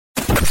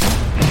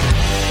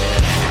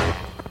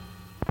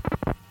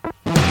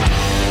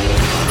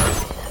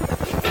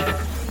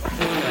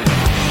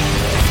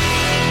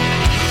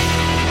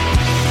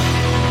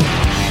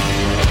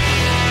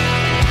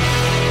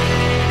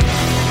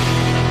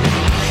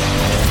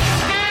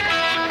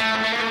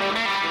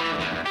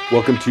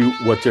Welcome to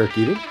What's Eric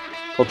Eating?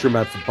 Culture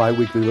Map's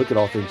bi-weekly look at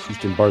all things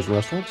Houston bars and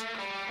restaurants.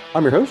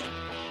 I'm your host,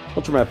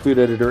 Culture Map food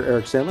editor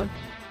Eric Sandler.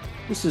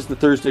 This is the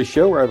Thursday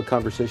show where I have a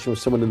conversation with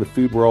someone in the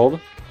food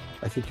world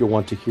I think you'll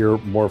want to hear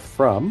more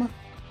from.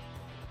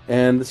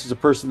 And this is a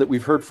person that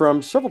we've heard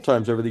from several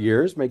times over the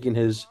years, making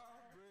his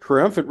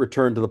triumphant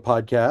return to the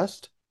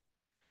podcast.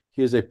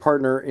 He is a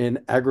partner in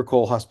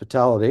Agricole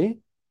Hospitality.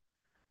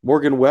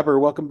 Morgan Weber,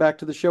 welcome back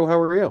to the show. How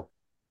are you?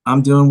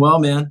 I'm doing well,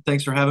 man.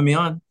 Thanks for having me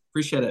on.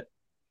 Appreciate it.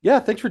 Yeah,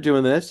 thanks for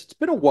doing this. It's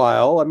been a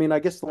while. I mean, I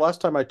guess the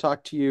last time I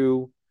talked to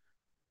you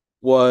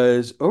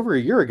was over a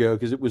year ago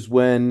because it was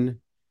when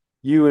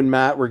you and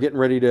Matt were getting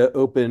ready to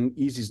open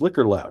Easy's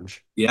Liquor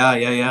Lounge. Yeah.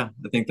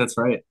 I think that's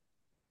right.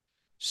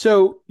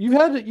 So you've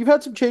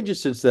had some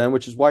changes since then,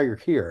 which is why you're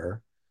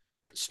here.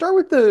 Start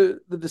with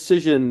the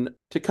decision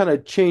to kind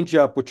of change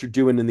up what you're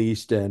doing in the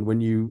East End when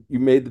you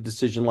made the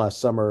decision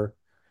last summer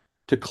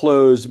to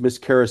close Miss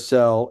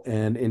Carousel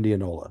and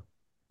Indianola.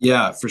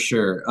 Yeah, for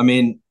sure. I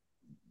mean,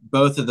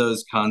 both of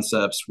those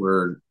concepts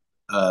were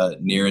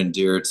near and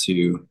dear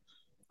to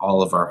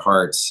all of our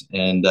hearts,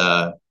 and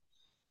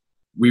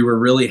we were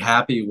really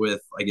happy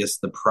with, I guess,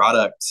 the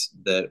product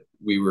that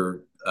we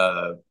were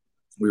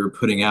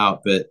putting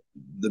out. But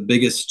the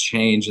biggest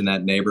change in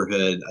that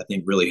neighborhood, I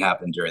think, really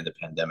happened during the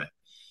pandemic.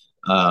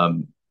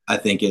 I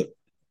think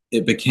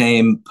it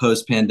became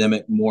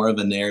post-pandemic more of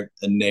a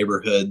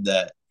neighborhood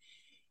that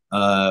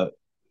uh,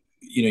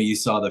 you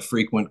saw the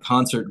frequent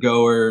concert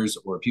goers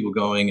or people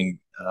going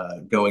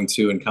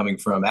to and coming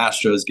from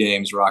Astros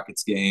games,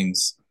 Rockets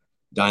games,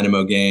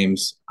 Dynamo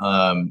games,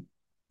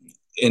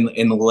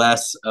 in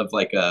less of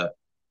like a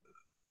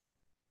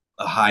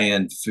high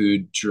end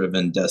food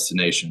driven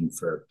destination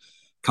for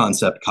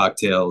concept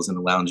cocktails and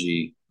a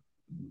loungy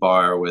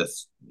bar with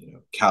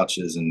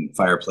couches and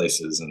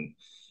fireplaces and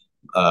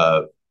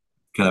uh,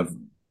 kind of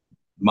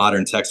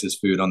modern Texas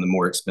food on the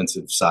more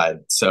expensive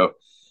side. So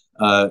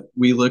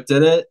we looked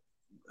at it.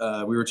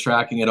 We were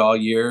tracking it all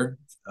year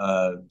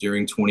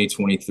during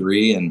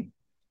 2023, and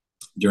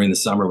during the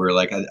summer, we were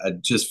like, I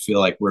just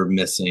feel like we're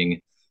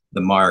missing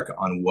the mark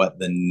on what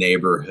the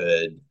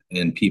neighborhood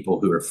and people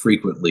who are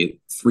frequently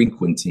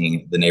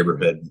frequenting the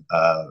neighborhood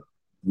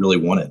really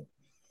wanted.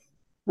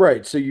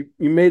 Right. So you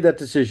made that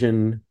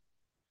decision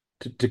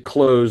to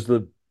close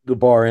the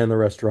bar and the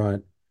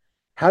restaurant.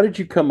 How did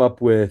you come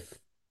up with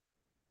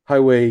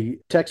HiWay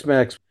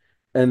Tex-Mex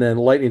and then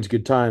Lightning's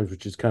Good Times,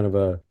 which is kind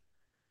of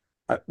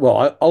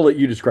well, I'll let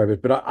you describe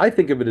it, but I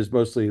think of it as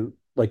mostly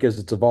like as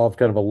it's evolved,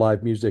 kind of a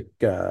live music,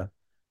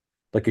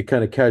 like a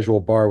kind of casual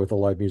bar with a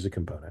live music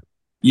component.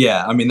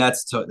 Yeah, I mean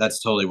that's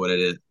totally what it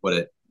is, what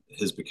it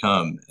has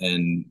become.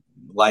 And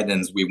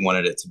Lightning's, we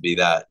wanted it to be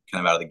that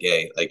kind of out of the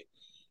gate. Like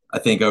I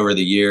think over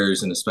the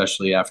years, and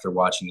especially after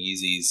watching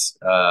Easy's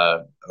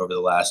over the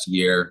last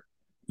year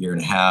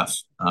and a half,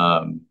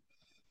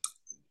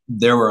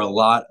 there were a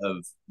lot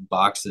of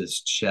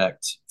boxes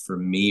checked for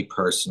me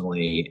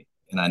personally,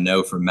 and I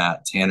know for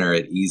Matt Tanner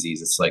at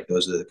Easy's, it's like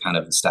those are the kind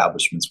of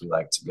establishments we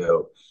like to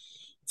go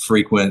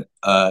frequent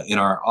in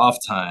our off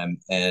time.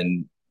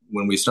 And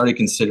when we started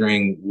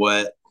considering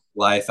what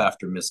life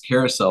after Miss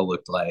Carousel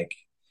looked like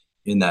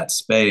in that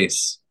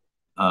space,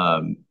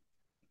 um,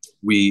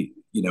 we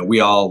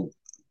all,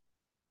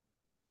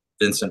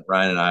 Vincent,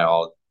 Ryan, and I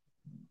all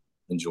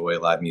enjoy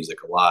live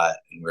music a lot,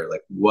 and we're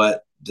like,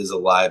 what does a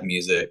live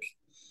music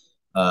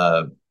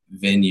uh,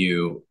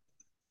 venue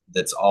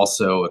that's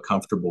also a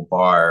comfortable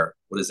bar,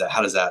 what is that?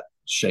 How does that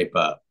shape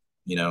up?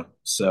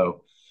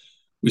 So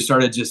we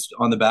started just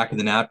on the back of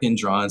the napkin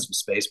drawing some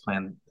space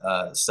plan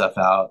stuff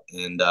out,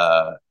 and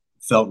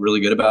felt really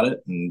good about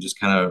it, and just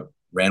kind of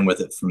ran with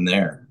it from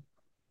there.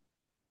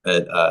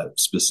 At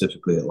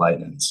specifically at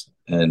Lightning's,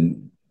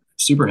 and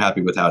super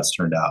happy with how it's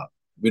turned out.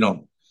 We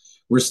don't.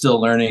 We're still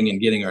learning and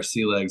getting our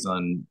sea legs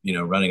on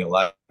running a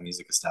live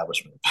music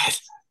establishment.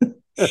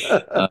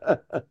 uh,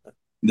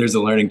 there's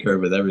a learning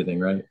curve with everything,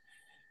 right?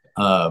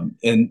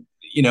 And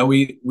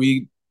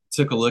we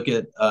took a look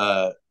at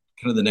kind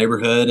of the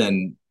neighborhood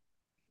and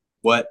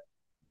what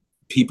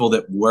people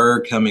that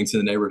were coming to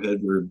the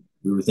neighborhood were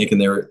we were thinking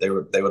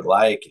they would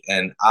like.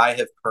 And I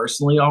have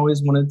personally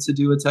always wanted to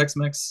do a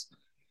Tex-Mex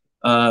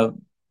uh,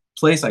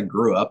 place. I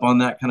grew up on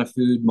that kind of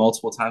food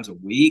multiple times a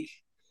week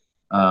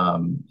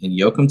in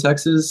Yoakum,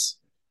 Texas,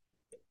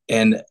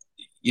 and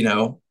you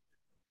know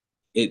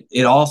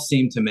it all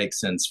seemed to make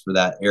sense for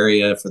that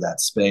area, for that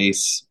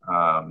space,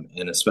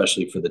 and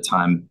especially for the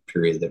time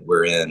period that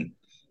we're in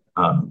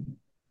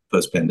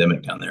post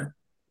pandemic down there.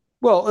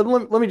 Well, and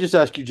let me just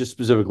ask you just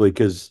specifically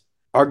because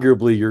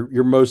arguably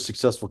your most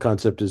successful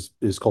concept is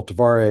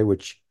Cultivare,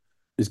 which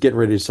is getting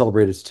ready to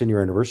celebrate its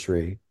 10-year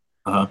anniversary.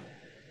 Uh-huh.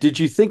 Did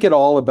you think at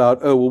all about,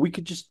 oh, well, we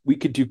could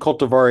do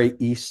Cultivare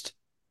East?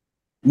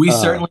 We Uh,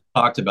 certainly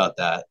talked about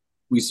that.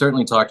 We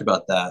certainly talked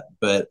about that,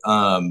 but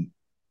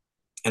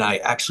and I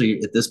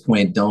actually at this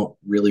point don't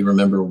really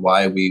remember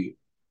why we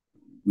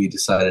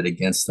decided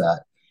against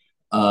that.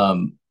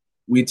 Um,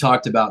 we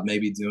talked about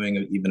maybe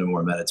doing even a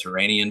more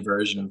Mediterranean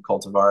version of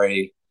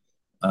cultivari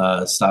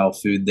style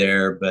food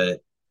there,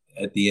 but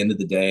at the end of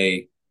the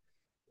day,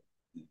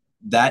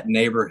 that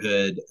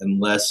neighborhood,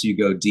 unless you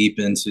go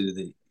deeper into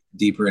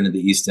the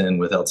East End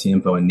with El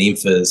Tiempo and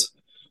Ninfas,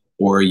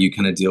 or you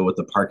kind of deal with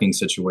the parking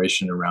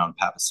situation around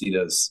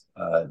Papacitos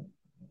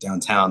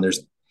downtown,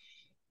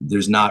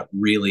 there's not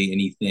really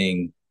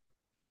anything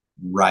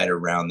right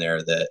around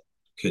there that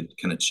could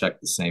kind of check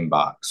the same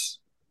box.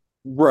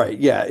 Right.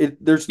 Yeah.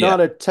 There's Yeah.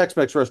 not a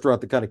Tex-Mex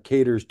restaurant that kind of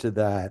caters to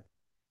that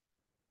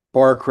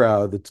bar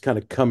crowd that's kind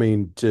of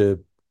coming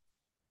to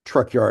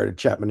Truck Yard and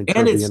Chapman and And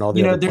Kirby it's, and all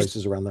the other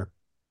places around there.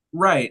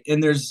 right.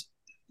 And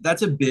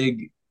that's a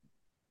big,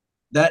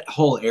 that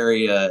whole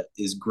area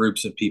is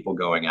groups of people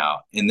going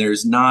out. And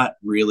there's not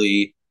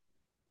really,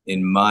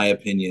 in my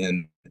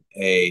opinion,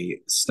 a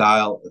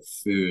style of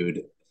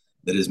food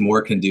that is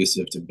more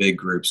conducive to big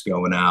groups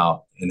going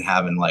out and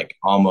having like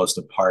almost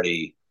a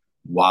party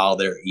while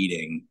they're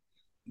eating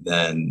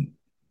than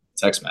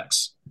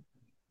Tex-Mex.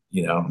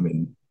 I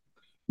mean,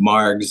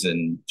 margs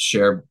and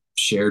shared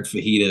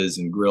fajitas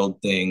and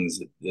grilled things.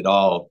 It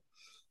all,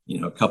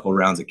 a couple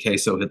rounds of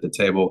queso hit the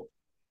table,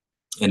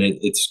 and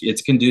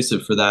it's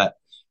conducive for that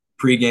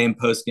pre-game,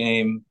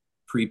 post-game,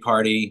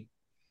 pre-party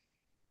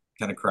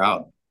kind of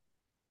crowd.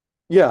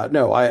 Yeah,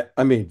 no,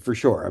 I mean for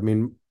sure. I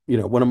mean,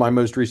 one of my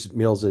most recent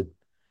meals at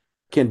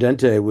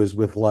Candente was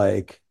with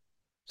like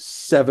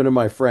seven of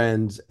my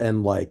friends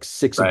and like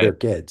six of their Right,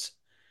 kids.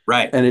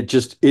 right, And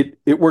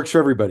it works for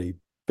everybody.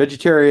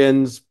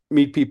 Vegetarians,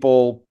 meat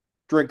people,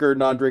 drinker,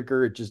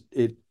 non-drinker,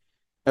 it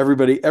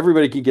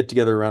everybody can get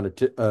together around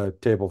a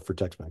table for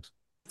Tex-Mex.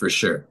 for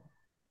sure.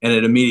 And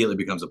it immediately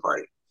becomes a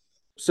party.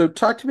 So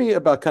talk to me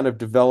about kind of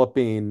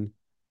developing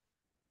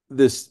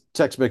this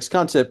Tex-Mex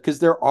concept because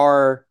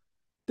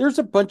there's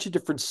a bunch of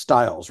different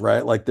styles,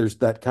 right? Like there's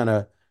that kind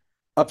of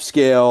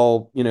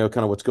upscale,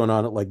 kind of what's going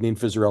on at like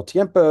Ninfa's or El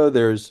Tiempo.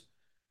 There's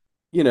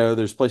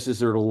places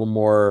that are a little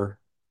more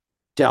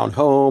down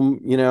home,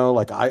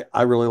 like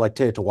I really like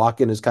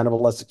Teotihuacan is kind of a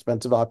less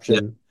expensive Yeah,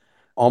 option.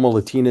 Alma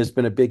Latina has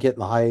been a big hit in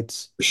the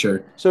Heights. for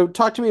sure. So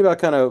talk to me about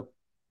kind of,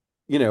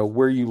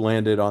 where you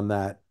landed on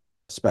that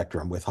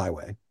spectrum with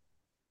HiWay.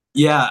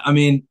 Yeah, I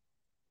mean,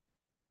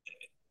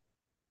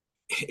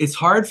 it's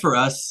hard for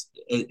us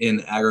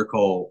in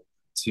agricole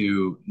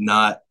to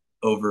not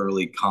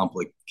overly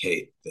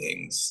complicate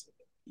things.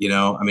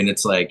 I mean,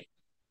 it's like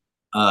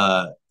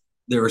uh,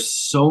 there were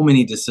so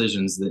many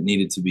decisions that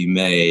needed to be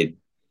made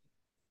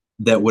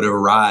that would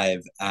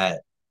arrive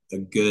at a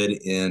good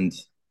end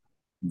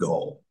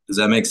goal. Does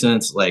that make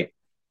sense? Like,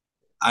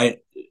 I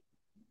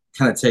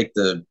kind of take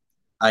the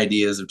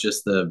ideas of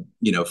just the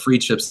free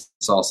chips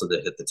salsa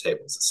that hit the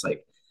tables. It's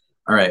like,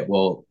 all right,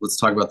 well, let's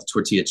talk about the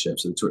tortilla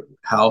chips.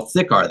 How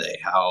thick are they?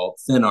 How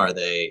thin are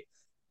they?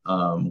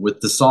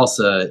 With the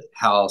salsa,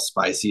 how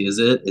spicy is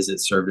it? Is it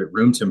served at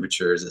room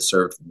temperature? Is it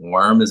served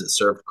warm? Is it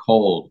served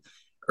cold?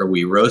 Are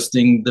we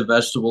roasting the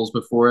vegetables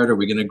before it? Are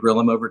we going to grill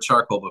them over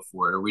charcoal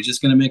before it? Are we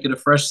just going to make it a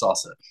fresh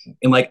salsa?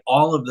 And like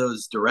all of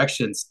those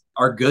directions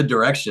are good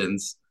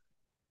directions,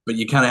 but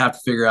you kind of have to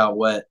figure out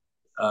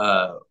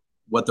uh,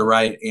 what the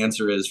right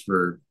answer is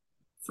for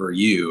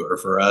you or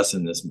for us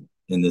in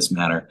this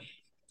matter.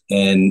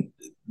 And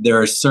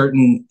there are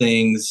certain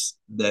things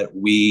that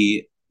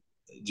we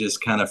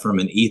just kind of from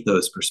an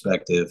ethos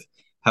perspective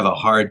have a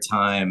hard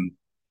time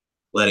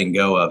letting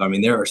go of. I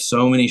mean, there are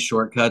so many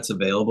shortcuts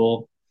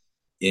available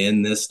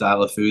in this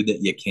style of food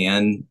that you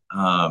can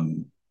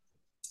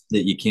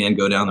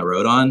go down the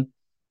road on.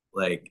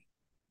 Like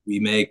we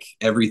make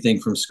everything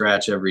from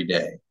scratch every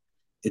day.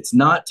 It's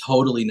not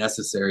totally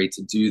necessary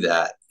to do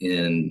that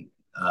in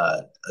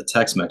a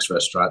Tex-Mex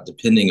restaurant,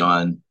 depending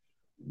on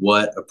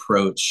what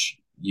approach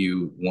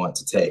you want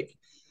to take.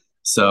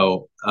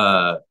 So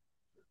I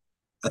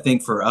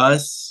think for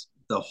us,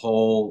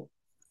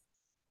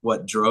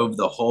 what drove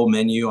the whole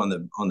menu on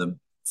the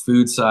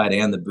food side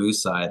and the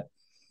booze side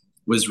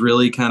was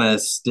really kind of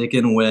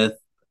sticking with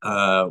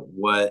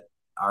what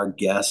our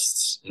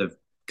guests have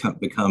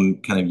become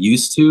kind of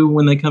used to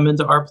when they come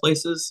into our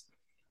places,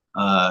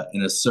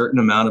 and a certain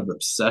amount of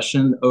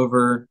obsession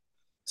over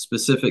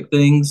specific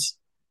things,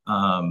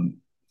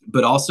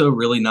 but also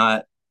really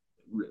not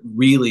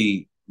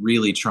really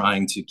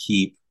trying to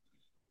keep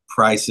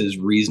prices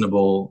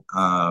reasonable,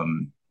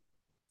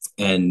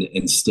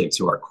 and stick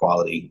to our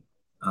quality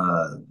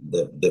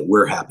that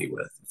we're happy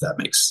with, if that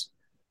makes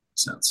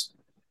sense.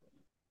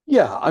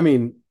 Yeah, I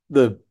mean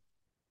the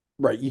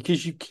right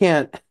because you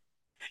can't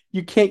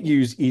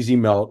use easy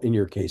melt in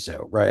your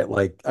queso, right?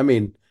 Like, I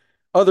mean,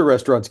 other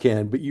restaurants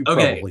can, but you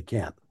Okay, probably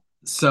can't.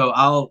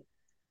 so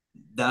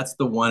that's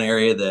the one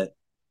area that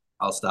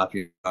I'll stop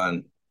you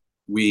on.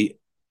 We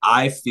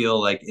I feel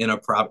like in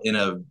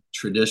a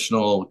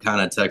traditional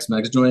kind of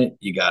Tex-Mex joint,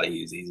 you got to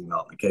use easy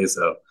melt in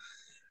queso.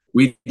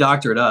 We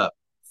doctor it up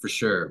for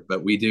sure,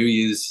 but we do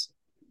use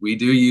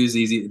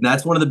easy. And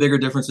that's one of the bigger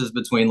differences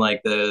between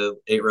like the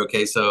 8 row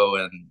queso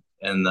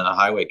and the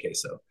HiWay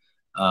queso.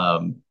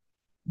 Um,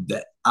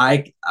 that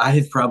I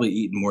have probably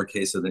eaten more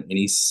queso than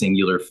any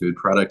singular food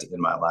product in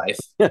my life,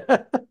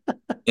 and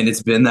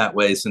it's been that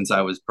way since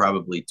I was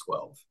probably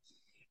 12.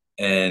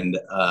 And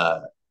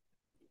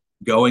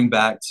going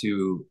back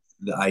to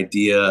the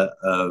idea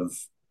of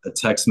a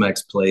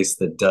Tex-Mex place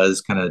that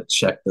does kind of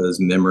check those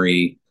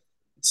memory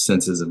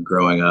senses of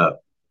growing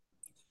up,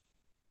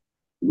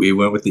 we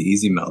went with the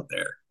easy melt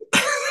there.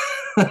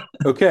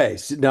 Okay,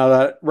 so now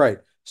that right.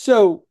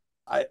 So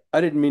I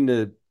didn't mean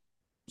to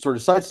sort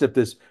of sidestep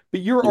this,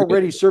 but you're You're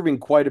already good. serving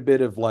quite a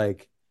bit of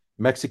like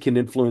Mexican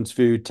influence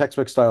food,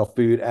 Tex-Mex style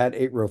food at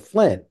Eight Row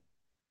Flint.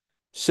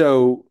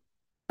 So,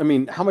 I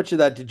mean, how much of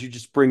that did you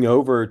just bring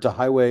over to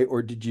HiWay,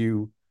 or did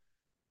you,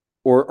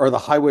 or are the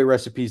HiWay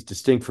recipes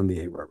distinct from the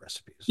Eight Row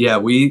recipes? Yeah,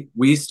 we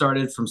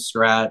started from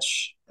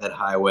scratch at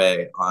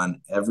HiWay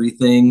on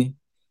everything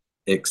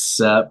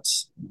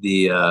except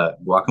the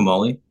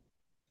guacamole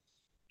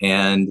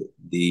and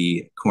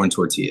the corn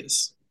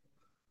tortillas.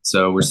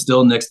 So we're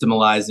still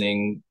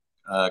nixtamalizing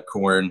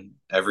corn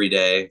every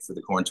day for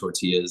the corn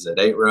tortillas at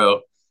Eight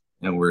Row,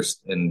 and we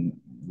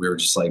were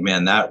just like,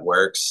 man, that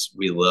works.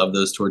 We love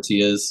those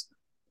tortillas,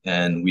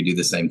 and we do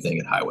the same thing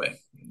at HiWay.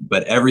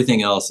 But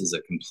everything else is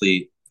a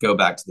complete go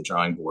back to the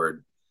drawing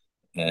board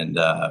and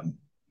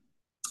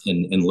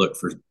and look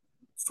for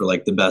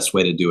like the best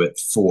way to do it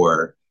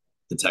for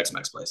the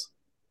Tex-Mex place.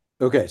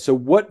 Okay, so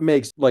what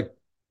makes like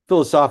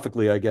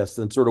philosophically, I guess,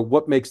 then sort of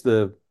what makes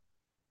the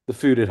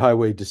food at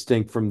HiWay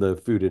distinct from the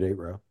food at Eight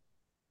Row?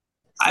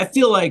 I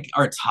feel like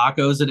our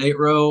tacos at Eight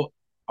Row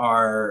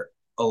are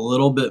a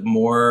little bit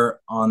more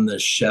on the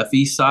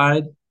chefy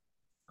side.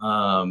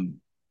 Um,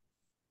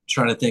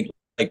 Trying to think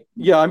like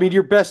Yeah, I mean,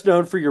 you're best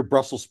known for your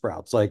Brussels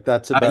sprouts. Like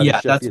that's about as yeah,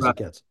 chefy as it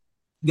gets.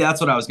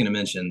 that's what I was going to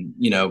mention.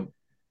 You know,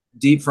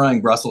 deep frying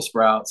Brussels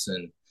sprouts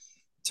and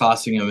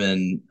tossing them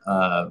in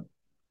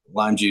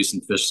lime juice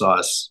and fish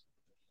sauce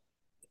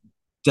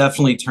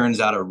definitely turns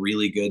out a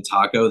really good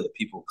taco that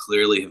people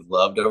clearly have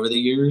loved over the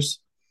years.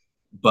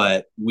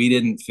 But we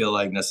didn't feel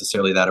like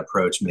necessarily that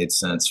approach made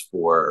sense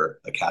for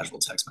a casual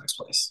Tex-Mex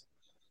place.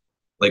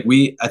 Like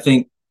I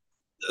think,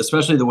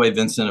 especially the way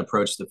Vincent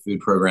approached the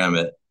food program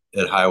at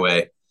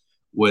HiWay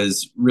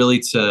was really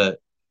to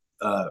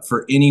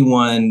for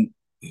anyone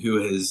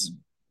who has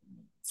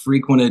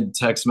frequented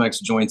Tex-Mex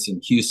joints in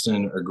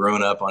Houston or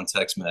grown up on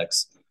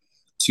Tex-Mex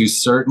to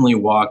certainly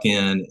walk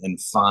in and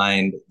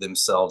find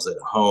themselves at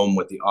home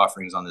with the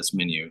offerings on this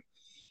menu.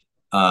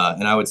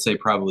 And I would say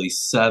probably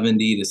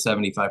 70 to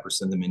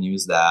 75% of the menu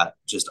is that,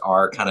 just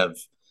our kind of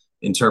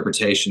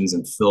interpretations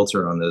and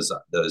filter on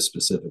those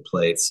specific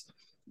plates.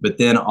 But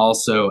then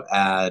also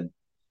add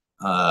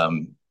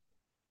um,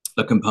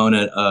 a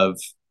component of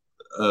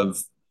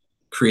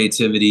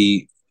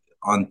creativity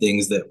on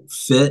things that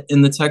fit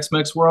in the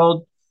Tex-Mex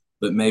world,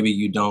 but maybe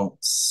you don't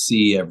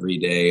see every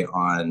day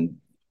on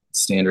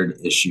standard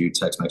issue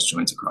Tex-Mex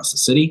joints across the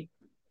city.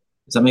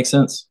 Does that make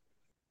sense?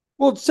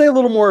 Well, say a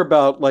little more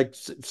about like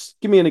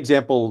give me an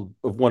example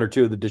of one or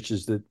two of the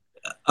dishes that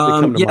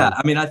come to Yeah, mind.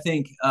 I mean, I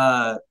think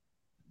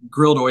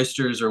grilled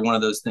oysters are one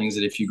of those things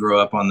that if you grow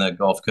up on the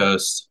Gulf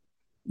Coast,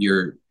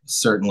 you're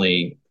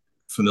certainly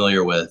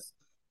familiar with,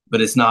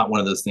 but it's not one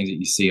of those things that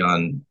you see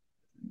on,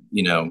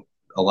 you know,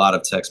 a lot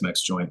of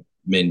Tex-Mex joint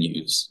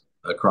menus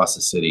across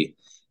the city.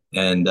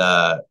 And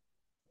I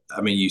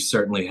mean, you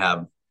certainly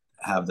have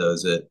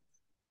those at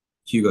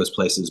Hugo's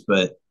places,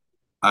 but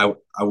I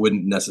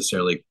wouldn't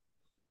necessarily.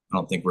 I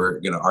don't think we're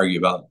going to argue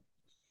about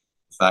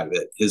the fact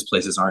that his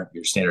places aren't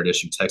your standard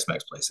issue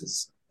Tex-Mex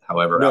places.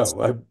 However, outside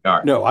No, I they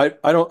are. no,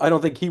 I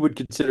don't think he would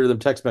consider them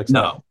Tex-Mex at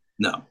No, all.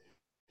 no.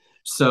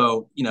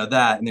 So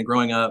that, and then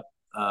growing up,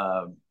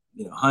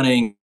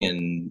 hunting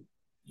and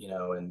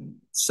in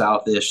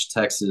Southish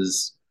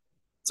Texas,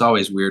 it's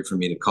always weird for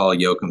me to call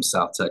Yoakum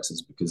South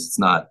Texas because it's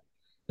not.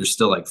 There's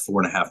still like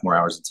 4.5 more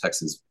hours of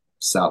Texas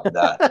south of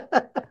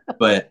that.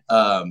 But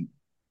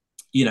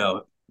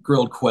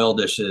grilled quail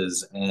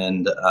dishes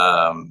and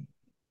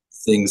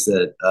things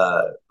that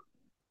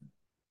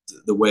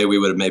the way we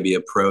would maybe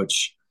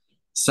approach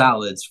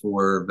salads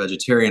for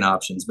vegetarian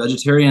options.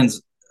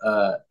 Vegetarians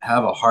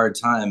have a hard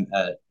time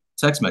at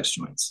Tex-Mex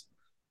joints.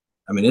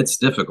 I mean, it's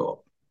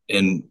difficult,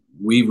 and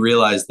we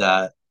realized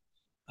that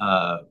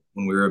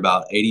when we were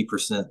about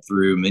 80%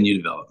 through menu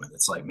development.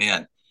 It's like,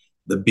 man,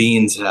 the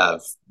beans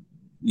have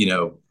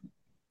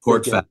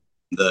pork fat. Bacon.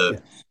 The Yeah.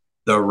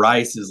 the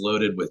rice is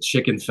loaded with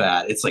chicken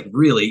fat. It's like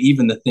really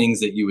even the things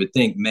that you would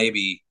think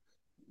maybe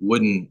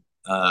wouldn't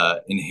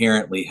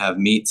inherently have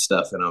meat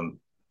stuff in them.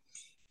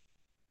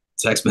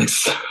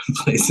 Tex-Mex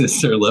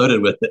places are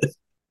loaded with it.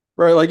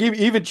 Right. Like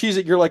even cheese,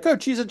 you're like, oh,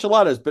 cheese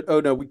enchiladas, but oh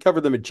no, we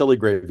cover them in chili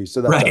gravy,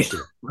 so that's out Right,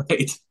 too.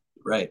 right,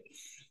 right.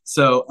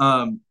 So,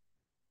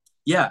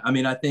 yeah, I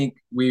mean, I think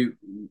we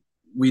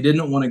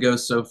didn't want to go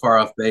so far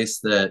off base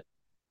that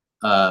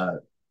uh,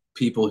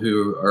 people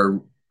who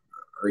are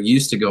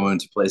used to going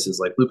to places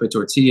like Lupe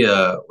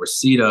Tortilla or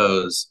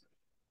Cito's,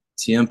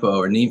 Tiempo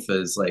or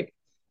Ninfa's, like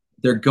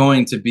they're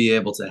going to be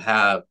able to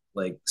have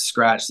like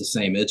scratch the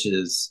same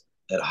itches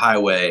at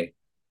HiWay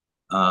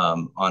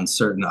on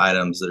certain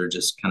items that are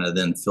just kind of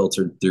then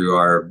filtered through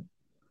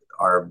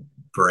our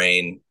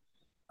brain.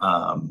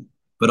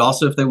 But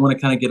also, if they want to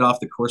kind of get off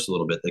the course a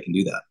little bit, they can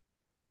do that.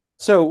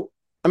 So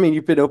I mean,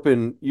 you've been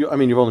open. I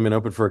mean, you've only been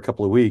open for a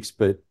couple of weeks,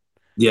 but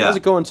how's Yeah.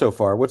 it going so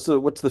far? What's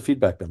the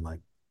feedback been like?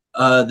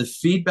 The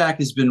feedback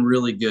has been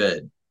really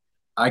good.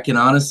 I can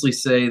honestly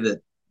say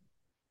that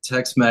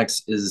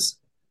Tex-Mex is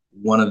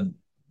one of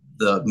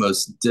the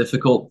most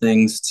difficult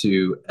things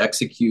to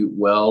execute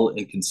well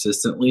and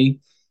consistently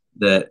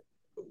that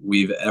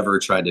we've ever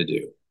tried to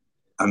do.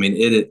 I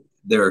mean,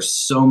 there are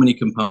so many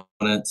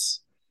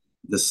components.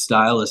 The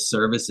style of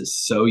service is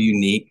so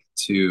unique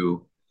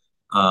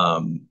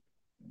um,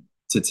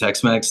 to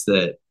Tex-Mex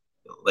that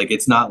like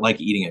it's not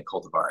like eating at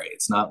Cultivare.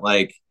 It's not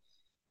like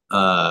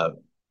uh,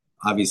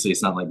 obviously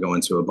it's not like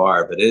going to a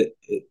bar, but it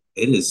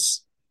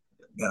is.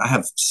 Man, I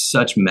have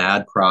such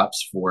mad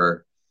props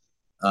for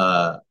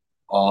uh,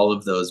 all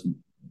of those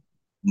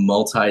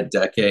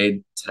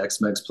multi-decade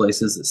Tex-Mex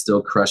places that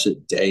still crush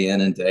it day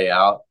in and day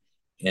out,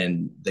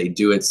 and they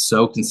do it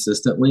so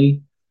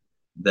consistently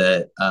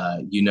that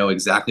you know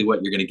exactly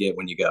what you're going to get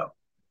when you go.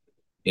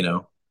 You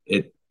know,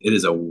 it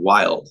is a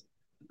wild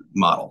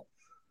model.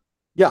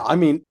 Yeah, I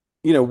mean,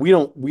 we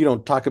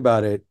don't talk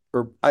about it,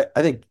 or I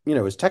think,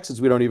 as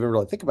Texans, we don't even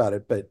really think about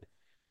it, but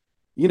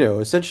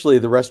essentially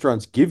the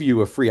restaurants give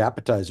you a free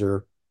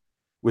appetizer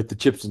with the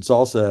chips and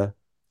salsa,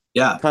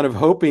 Yeah, kind of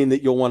hoping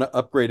that you'll want to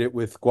upgrade it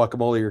with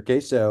guacamole or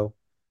queso.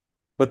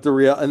 But the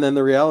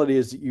reality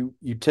is that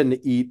you tend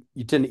to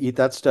eat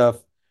that stuff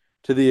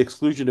to the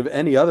exclusion of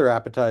any other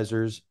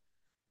appetizers.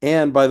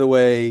 And by the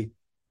way,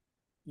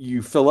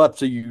 you fill up,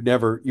 so you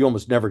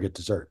almost never get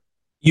dessert.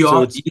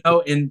 So you it's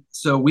know, and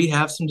so we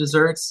have some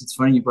desserts. It's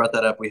funny you brought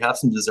that up. We have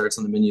some desserts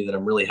on the menu that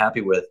I'm really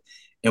happy with,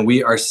 and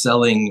we are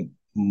selling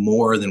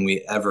more than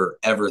we ever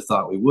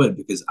thought we would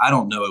because I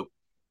don't know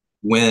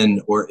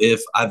when or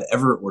if I've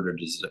ever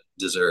ordered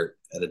dessert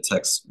at a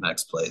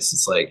Tex-Mex place.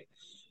 It's like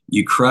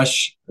you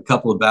crush a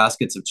couple of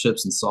baskets of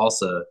chips and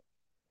salsa,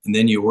 and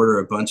then you order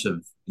a bunch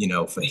of,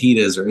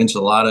 fajitas or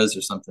enchiladas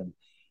or something.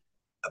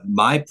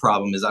 My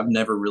problem is I've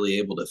never really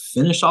able to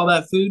finish all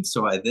that food.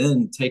 So I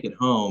then take it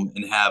home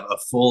and have a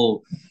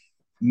full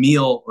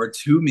meal or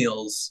two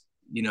meals,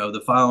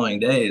 the following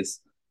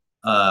days.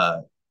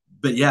 Uh,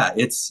 but yeah,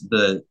 it's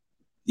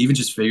even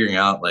just figuring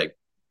out like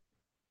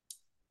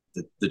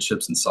the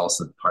chips and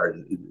salsa part.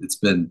 It's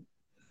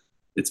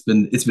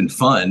been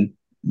fun,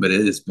 but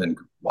it has been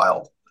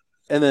wild.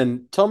 And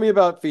then tell me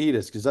about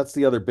fajitas, because that's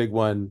the other big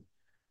one.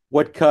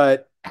 What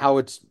cut, how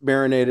it's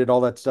marinated,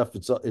 all that stuff.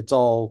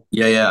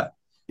 Yeah, yeah.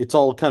 It's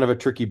all kind of a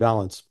tricky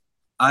balance.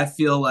 I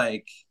feel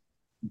like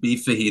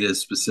beef fajitas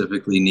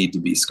specifically need to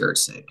be skirt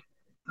steak.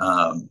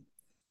 Um,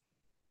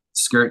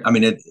 skirt. I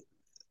mean,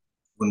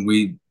 when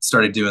we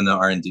started doing the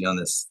R&D on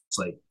this, it's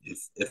like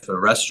if a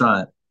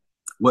restaurant,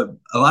 what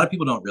a lot of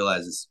people don't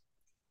realize is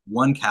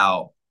one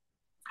cow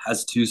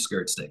has two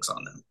skirt steaks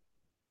on them.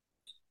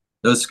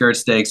 Those skirt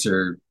steaks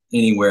are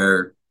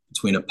anywhere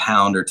between a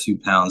pound or 2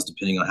 pounds,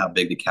 depending on how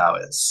big the cow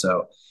is.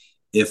 So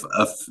if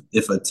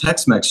a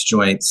Tex-Mex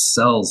joint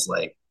sells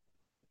like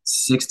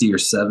 60 or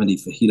 70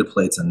 fajita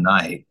plates a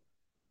night,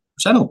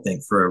 which I don't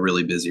think for a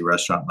really busy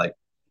restaurant like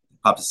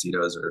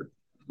Papacitos or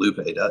Lupe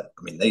does.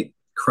 I mean, they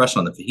crush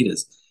on the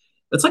fajitas.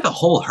 It's like a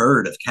whole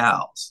herd of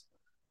cows,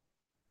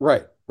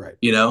 Right, right.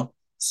 you know?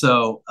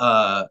 So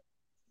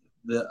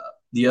the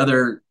the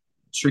other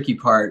tricky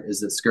part is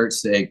that skirt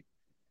steak,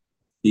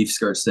 beef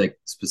skirt steak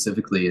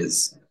specifically,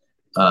 is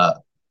uh,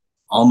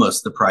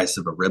 almost the price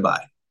of a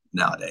ribeye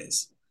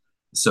nowadays.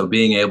 So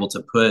being able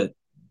to put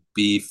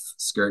beef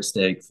skirt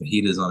steak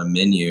fajitas on a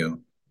menu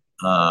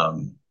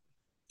um,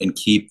 and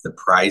keep the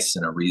price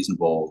in a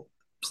reasonable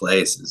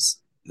place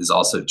is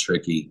also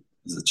tricky,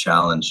 is a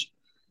challenge.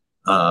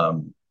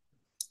 Um,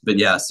 but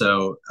yeah,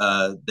 so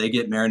they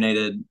get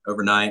marinated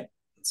overnight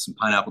with some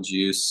pineapple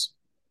juice,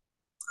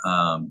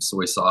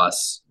 soy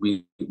sauce.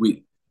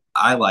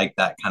 I like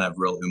that kind of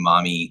real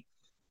umami,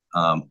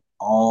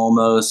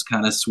 almost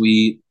kind of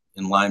sweet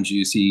and lime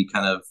juicy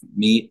kind of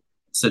meat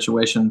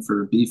situation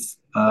for beef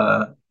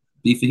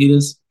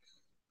fajitas.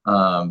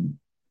 Um,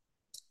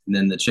 and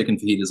then the chicken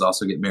fajitas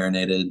also get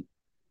marinated.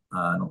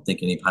 I don't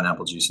think any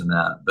pineapple juice in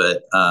that,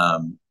 but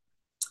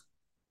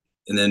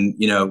and then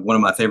one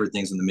of my favorite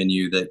things on the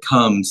menu that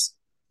comes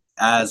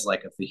as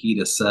like a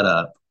fajita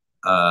setup,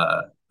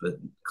 but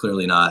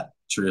clearly not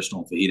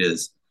traditional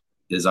fajitas,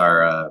 is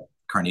our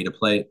carnita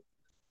plate.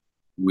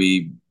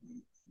 We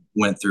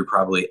went through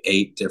probably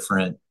 8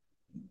 different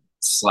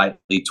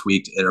slightly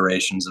tweaked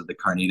iterations of the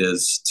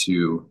carnitas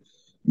to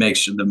make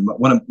sure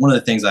one of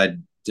the things I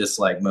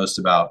dislike most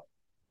about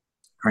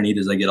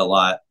carnitas I get a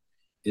lot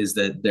is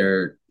that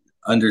they're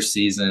under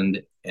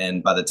seasoned,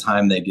 and by the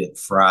time they get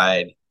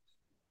fried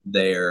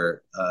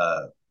they're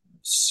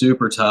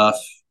super tough,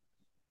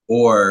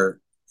 or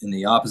in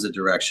the opposite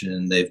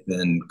direction, they've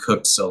been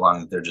cooked so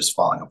long that they're just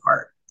falling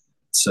apart.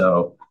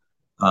 So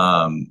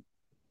um,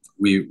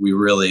 we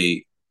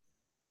really,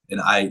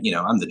 and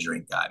I'm the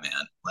drink guy, man.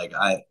 Like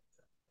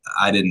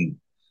I didn't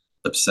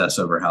obsess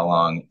over how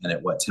long and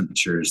at what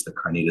temperatures the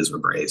carnitas were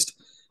braised.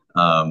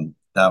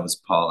 That was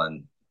Paul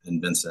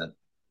and Vincent,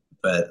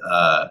 but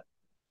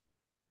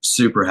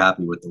super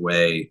happy with the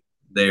way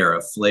They are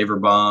a flavor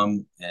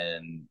bomb,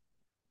 and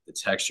the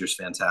texture is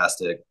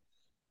fantastic.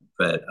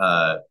 But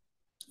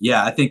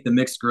yeah, I think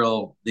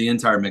the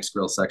entire mixed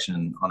grill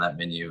section on that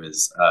menu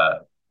is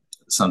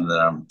something that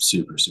I'm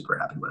super super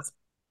happy with.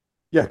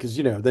 Yeah, because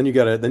then you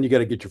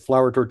gotta get your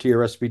flour tortilla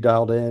recipe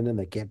dialed in, and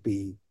they can't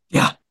be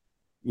Yeah,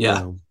 you yeah.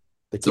 know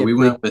they So we can't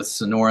they went with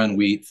Sonoran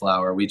wheat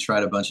flour. We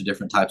tried a bunch of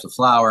different types of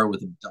flour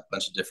with a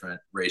bunch of different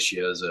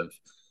ratios of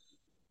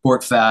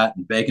pork fat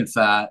and bacon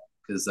fat.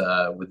 Because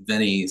with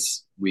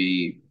Vinny's,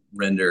 we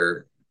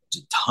render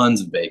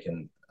tons of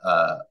bacon.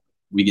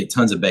 We get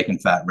tons of bacon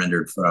fat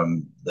rendered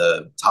from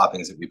the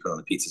toppings that we put on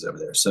the pizzas over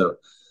there. So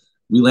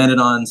we landed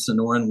on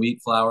Sonoran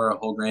wheat flour, a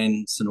whole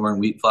grain Sonoran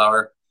wheat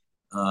flour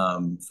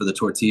for the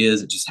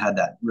tortillas. It just had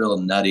that real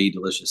nutty,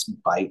 delicious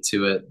bite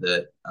to it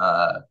that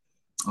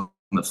on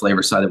the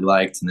flavor side that we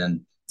liked. And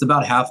then it's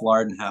about half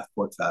lard and half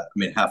pork fat. I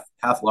mean,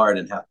 half lard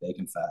and half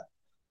bacon fat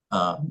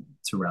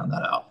to round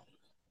that out.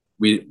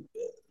 We,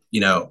 you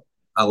know,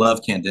 I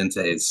love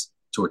Candente's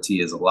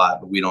tortillas a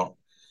lot, but we don't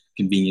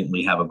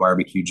conveniently have a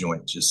barbecue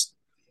joint just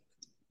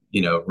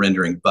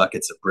rendering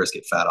buckets of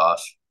brisket fat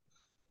off.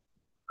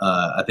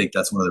 I think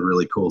that's one of the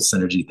really cool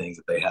synergy things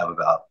that they have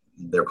about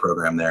their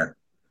program there.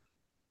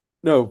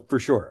 no, for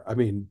sure. I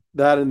mean,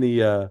 that and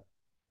the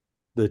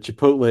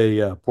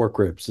chipotle pork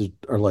ribs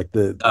are like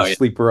the Oh yeah,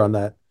 sleeper on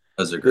that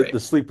those are the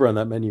great. sleeper on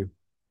that menu.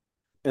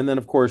 And then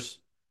of course,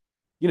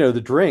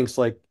 the drinks,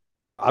 like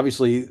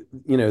obviously,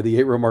 the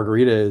 8 row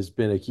margarita has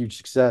been a huge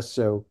success.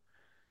 So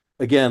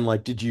again,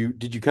 like did you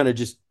kind of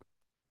just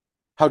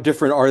how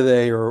different are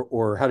they,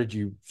 or how did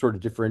you sort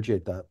of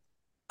differentiate that?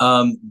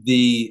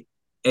 The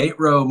 8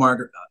 row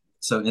margarita.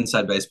 So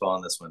inside baseball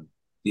on this one,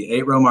 the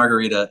 8 row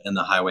margarita and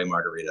the HiWay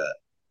margarita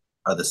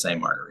are the same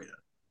margarita,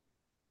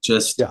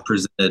 just Yeah.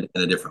 presented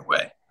in a different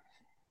way.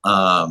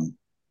 Um,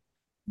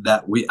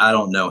 that I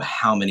don't know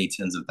how many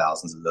tens of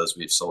thousands of those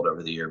we've sold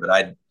over the year,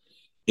 but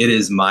it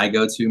is my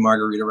go-to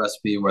margarita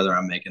recipe, whether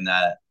I'm making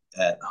that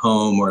at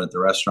home or at the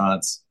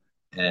restaurants.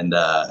 And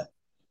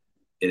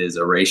it is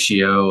a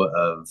ratio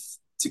of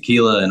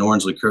tequila and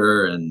orange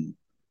liqueur and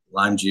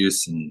lime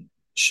juice and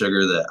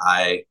sugar that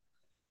I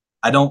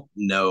don't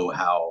know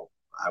how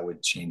I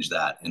would change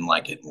that and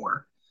like it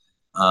more.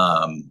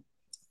 Um,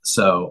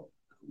 so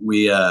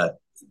we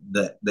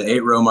the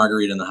 8 row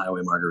margarita and the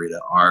HiWay margarita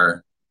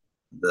are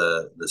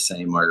the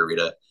same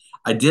margarita.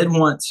 I did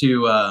want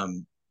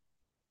to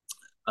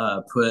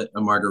put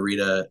a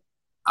margarita.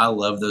 I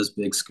love those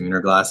big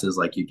schooner glasses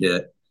like you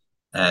get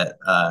at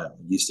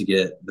used to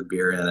get the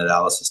beer in at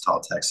Alice's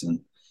Tall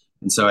Texan,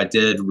 and so I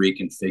did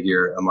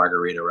reconfigure a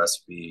margarita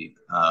recipe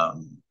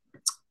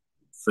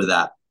for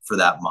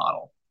that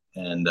model,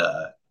 and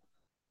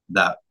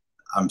that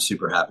I'm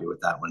super happy with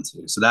that one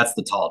too. So that's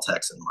the Tall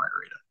Texan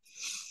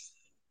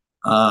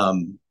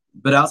margarita.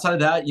 But outside of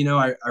that,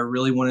 I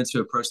really wanted to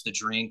approach the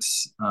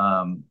drinks,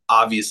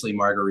 obviously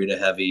margarita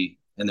heavy,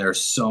 and there are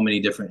so many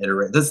different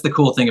iterations. That's the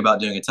cool thing about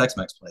doing a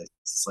Tex-Mex place.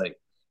 It's like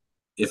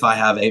if I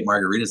have 8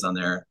 margaritas on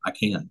there, I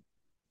can.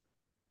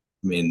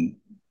 I mean,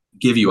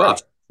 give you Right.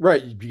 options.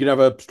 Right. You can have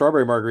a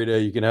strawberry margarita.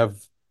 You can have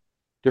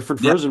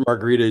different Yeah, frozen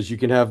margaritas. You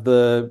can have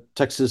the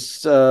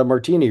Texas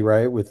martini,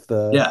 right? With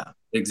yeah,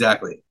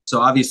 exactly. So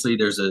obviously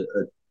there's a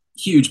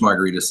huge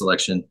margarita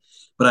selection,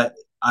 but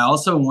I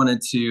also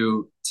wanted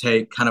to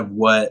take kind of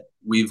what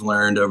we've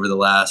learned over the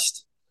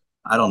last,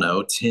 I don't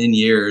know, 10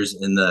 years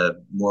in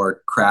the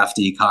more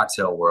crafty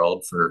cocktail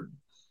world, for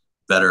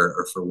better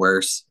or for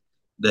worse,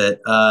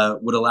 that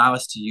would allow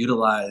us to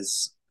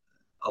utilize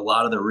a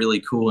lot of the really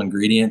cool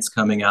ingredients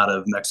coming out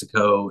of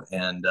Mexico,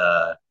 and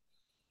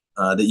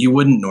that you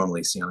wouldn't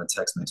normally see on a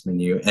Tex-Mex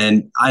menu.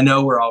 And I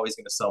know we're always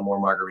going to sell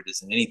more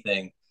margaritas than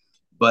anything,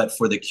 but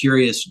for the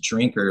curious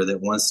drinker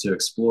that wants to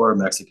explore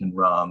Mexican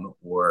rum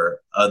or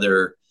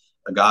other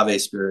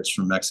agave spirits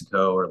from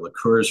Mexico or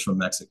liqueurs from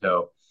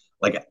Mexico,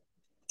 like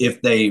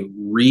if they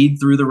read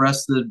through the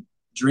rest of the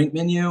drink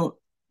menu,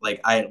 like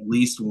I at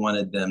least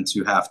wanted them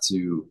to have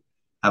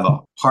a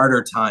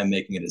harder time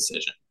making a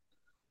decision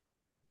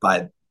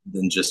by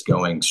than just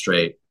going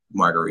straight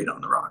margarita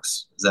on the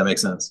rocks. Does that make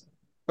sense?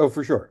 oh,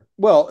 for sure.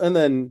 Well, and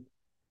then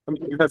I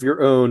mean, you have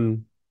your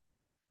own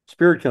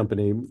spirit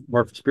company,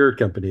 Marfa Spirit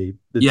Company,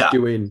 that's Yeah,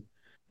 doing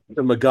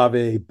some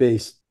agave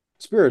based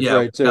spirits, yeah.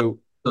 right? So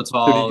So did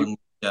tall you and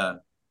yeah,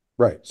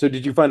 right? So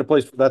did you find a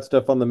place for that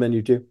stuff on the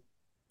menu too?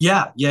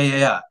 yeah.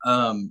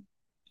 When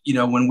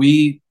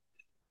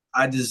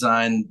I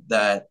designed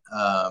that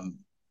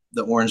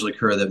the orange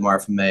liqueur that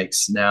Marfa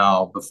makes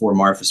now before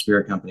Marfa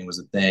Spirit Company was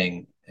a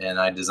thing, and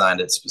I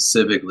designed it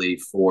specifically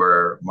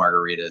for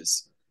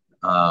margaritas.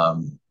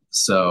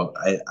 So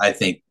I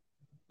think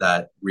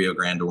that Rio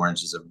Grande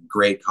Orange is a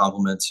great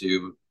complement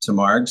to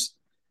Margs.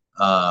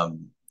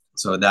 Um,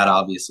 so that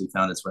obviously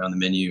found its way on the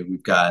menu.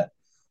 We've got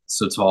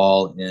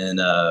Sotal in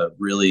a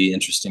really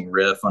interesting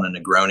riff on a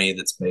Negroni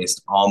that's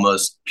based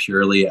almost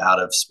purely out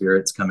of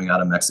spirits coming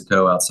out of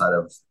Mexico outside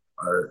of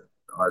our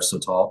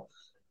Sotal.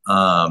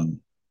 Um,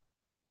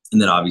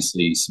 and then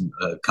obviously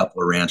a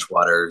couple of ranch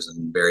waters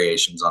and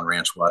variations on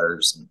ranch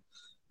waters.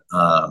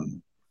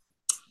 And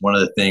one of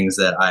the things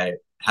that I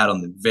had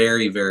on the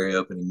very, very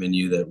opening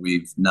menu that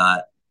we've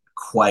not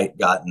quite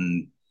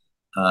gotten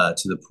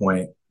to the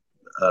point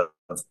of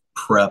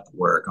prep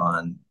work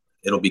on.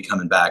 It'll be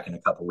coming back in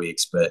a couple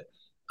weeks, but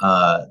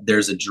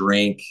there's a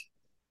drink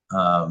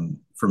from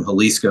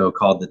Jalisco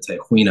called the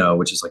Tejuino,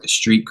 which is like a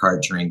street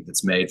cart drink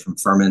that's made from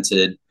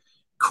fermented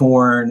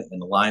corn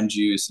and lime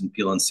juice and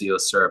piloncillo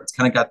syrup. It's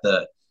kind of got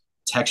the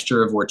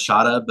texture of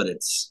horchata, but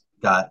it's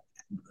got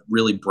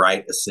really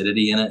bright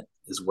acidity in it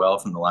as well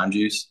from the lime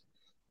juice.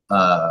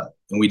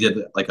 And we did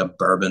like a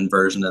bourbon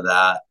version of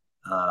that,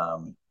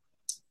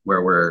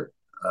 where we're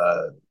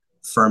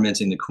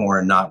fermenting the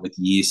corn not with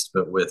yeast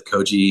but with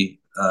koji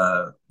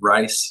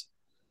rice,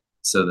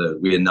 so that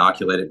we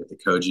inoculate it with the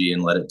koji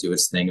and let it do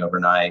its thing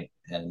overnight.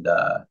 And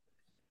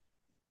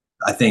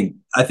I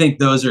think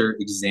those are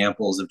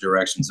examples of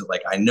directions that,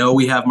 like, I know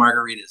we have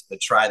margaritas, but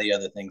try the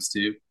other things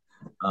too.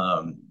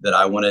 That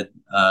I wanted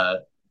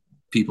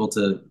people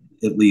to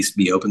at least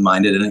be open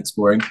minded in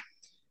exploring.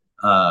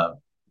 But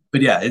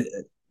yeah,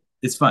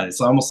 it's fun.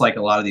 It's almost like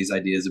a lot of these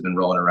ideas have been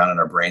rolling around in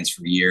our brains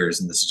for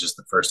years, and this is just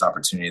the first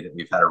opportunity that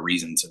we've had a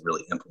reason to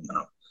really implement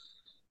them.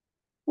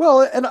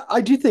 Well, and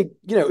I do think,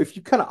 if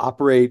you kind of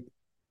operate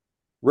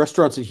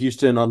restaurants in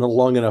Houston on a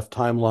long enough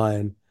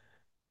timeline,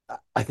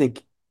 I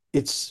think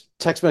it's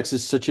Tex-Mex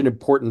is such an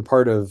important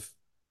part of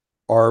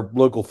our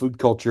local food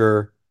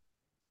culture.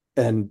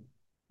 And,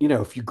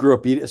 if you grew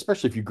up eating,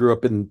 especially if you grew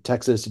up in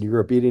Texas and you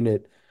grew up eating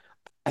it,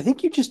 I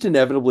think you just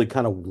inevitably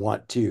kind of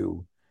want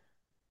to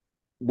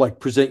like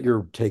present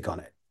your take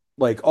on it.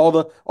 Like all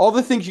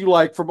the things you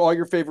like from all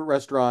your favorite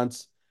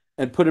restaurants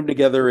and put them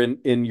together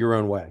in your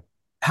own way.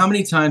 How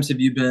many times have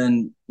you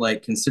been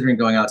like considering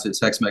going out to a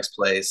Tex-Mex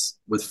place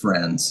with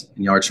friends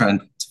and you are trying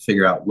to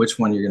figure out which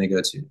one you're going to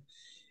go to?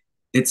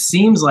 It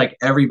seems like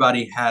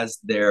everybody has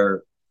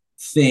their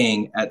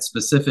thing at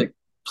specific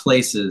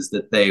places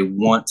that they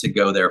want to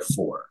go there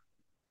for,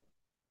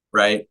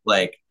 right?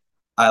 Like,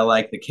 I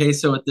like the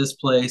queso at this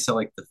place. I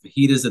like the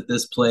fajitas at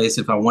this place.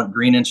 If I want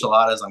green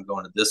enchiladas, I'm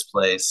going to this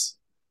place,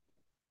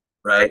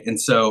 right? And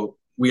so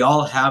we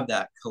all have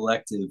that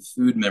collective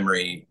food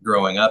memory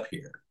growing up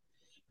here.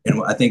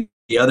 And I think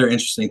the other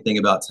interesting thing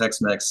about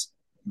Tex-Mex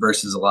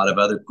versus a lot of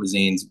other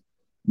cuisines,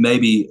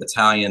 maybe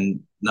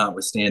Italian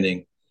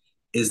notwithstanding,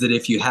 is that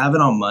if you have it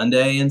on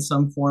Monday in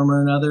some form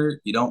or another,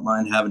 you don't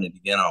mind having it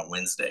again on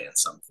Wednesday in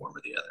some form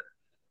or the other.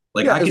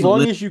 Like, Yeah, I as can long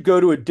live, as you go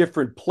to a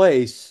different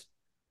place,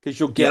 because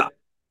you'll yeah, get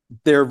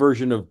their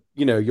version of,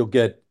 you'll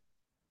get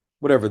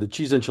whatever the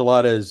cheese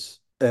enchiladas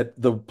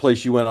at the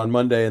place you went on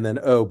Monday, and then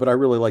but I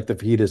really like the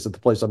fajitas at the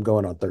place I'm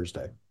going on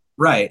Thursday.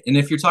 right. And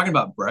if you're talking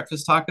about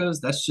breakfast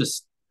tacos, that's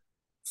just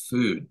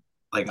food.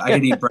 Like, I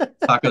could eat breakfast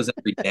tacos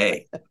every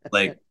day.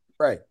 Like, it's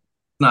Right.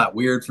 not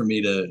weird for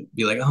me to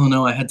be like, oh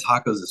no, I had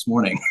tacos this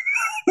morning.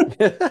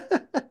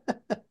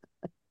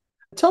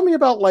 Tell me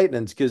about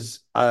Lightnings, because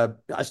I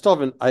still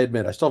haven't. I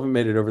admit I still haven't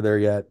made it over there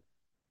yet.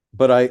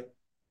 But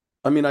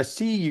I mean, I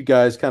see you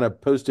guys kind of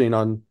posting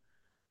on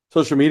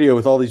social media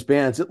with all these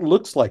bands. It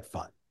looks like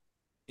fun.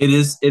 It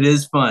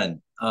is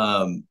fun.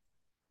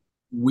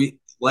 We,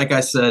 like I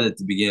said at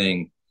the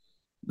beginning,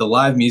 the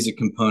live music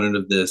component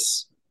of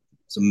this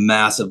is a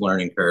massive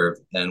learning curve,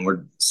 and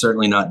we're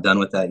certainly not done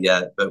with that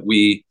yet. But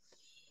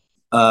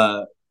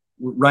uh,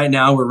 right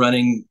now, we're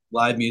running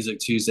live music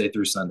Tuesday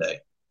through Sunday.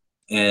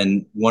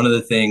 And one of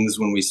the things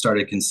when we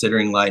started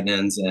considering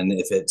Lightnings, and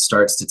if it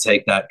starts to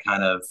take that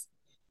kind of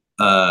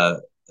uh,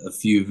 a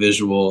few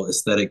visual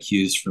aesthetic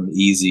cues from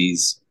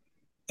Easy's,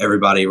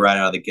 everybody right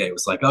out of the gate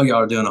was like, "Oh,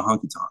 y'all are doing a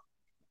honky tonk."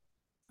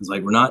 It's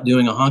like, we're not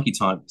doing a honky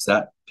tonk because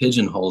that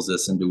pigeonholes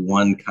us into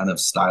one kind of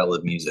style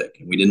of music,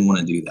 and we didn't want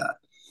to do that.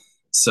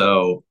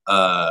 So,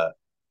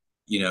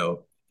 you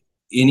know,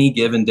 any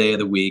given day of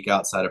the week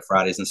outside of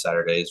Fridays and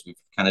Saturdays, we've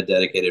kind of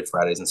dedicated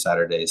Fridays and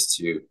Saturdays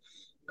to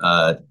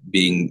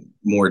being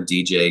more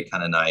DJ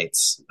kind of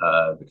nights,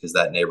 because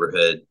that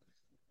neighborhood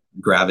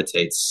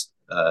gravitates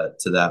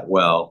to that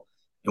well.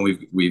 And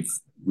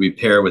we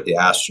pair with the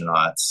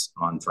Astronauts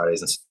on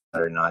Fridays and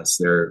Saturday nights.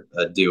 They're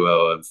a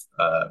duo of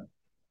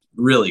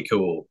really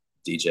cool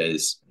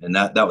DJs, and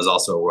that was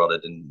also a world I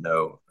didn't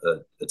know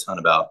a ton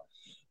about.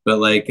 But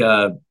like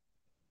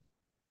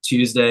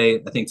Tuesday,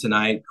 I think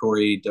tonight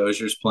Corey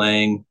Dozier's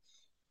playing,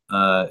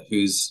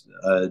 who's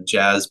a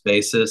jazz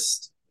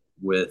bassist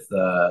with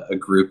a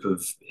group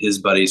of his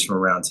buddies from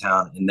around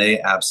town, and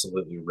they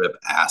absolutely rip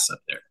ass up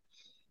there.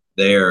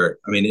 They are,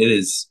 I mean, it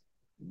is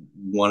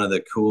one of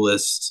the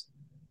coolest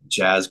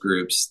jazz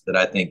groups that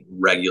I think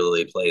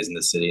regularly plays in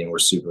the city, and we're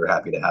super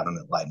happy to have them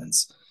at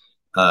Lightman's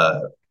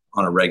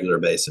on a regular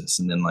basis.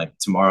 And then like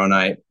tomorrow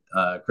night,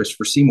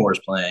 Christopher Seymour's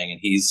playing,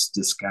 and he's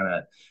just kind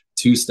of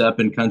two-step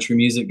and country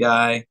music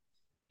guy.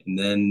 And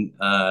then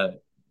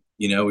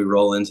we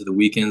roll into the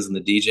weekends and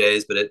the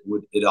DJs, but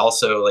it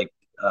also like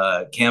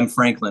Cam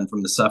Franklin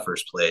from the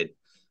Suffers played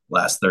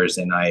last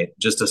Thursday night,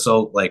 just a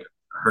soul like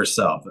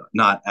herself,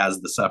 not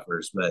as the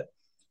Suffers, but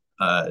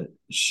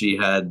she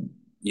had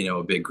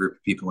a big group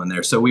of people in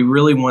there. So we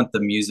really want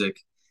the music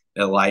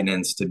at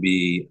Lightnings to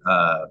be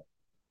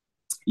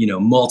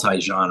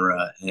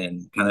multi-genre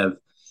and kind of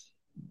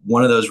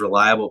one of those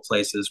reliable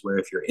places where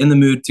if you're in the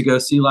mood to go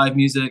see live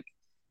music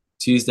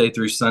Tuesday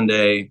through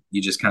Sunday,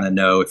 you just kind of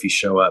know if you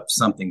show up,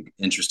 something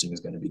interesting is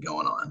going to be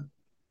going on.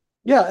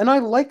 Yeah, and I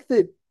like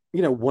that,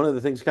 one of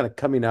the things kind of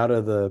coming out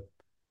of the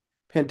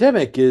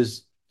pandemic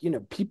is,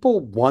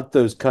 people want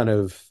those kind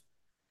of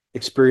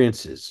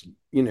experiences.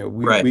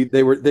 Right.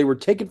 They were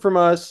taken from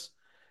us.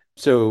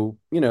 So,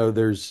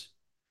 there's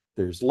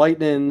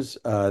Lightnings,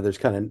 there's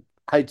kind of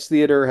Heights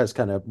Theater has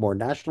kind of more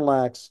national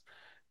acts.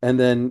 And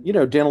then,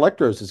 Dan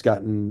Electros has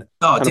gotten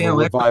Oh, kind of a Dan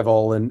Electro.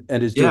 revival and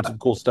is Yeah. doing some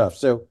cool stuff.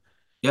 So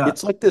Yeah.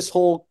 it's like this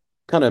whole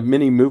kind of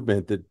mini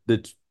movement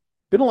that's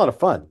been a lot of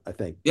fun, I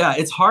think. Yeah.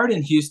 It's hard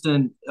in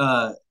Houston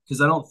because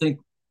I don't think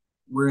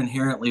we're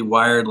inherently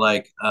wired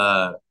like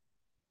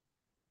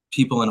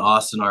people in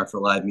Austin are for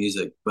live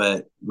music,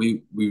 but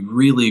we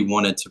really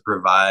wanted to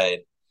provide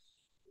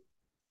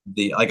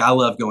the like I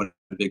love going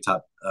to Big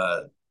Top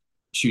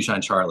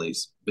Shoeshine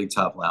Charlie's Big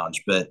Top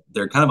Lounge, but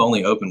they're kind of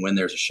only open when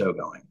there's a show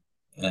going,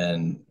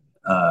 and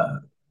uh,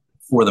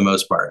 for the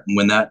most part, and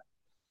when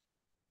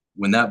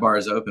that bar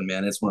is open,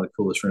 man, it's one of the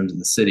coolest rooms in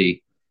the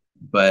city.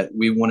 But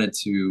we wanted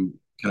to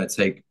kind of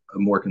take a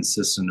more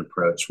consistent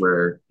approach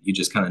where you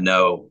just kind of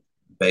know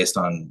based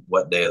on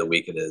what day of the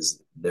week it is,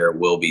 there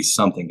will be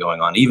something going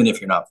on, even if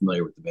you're not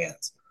familiar with the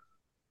bands.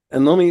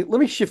 And let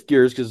me shift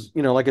gears because,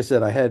 like I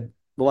said, I had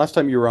the last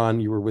time you were on,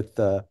 you were with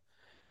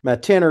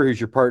Matt Tanner, who's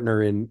your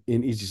partner in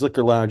Easy's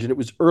Liquor Lounge, and it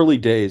was early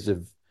days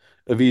of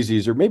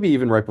Easy's, or maybe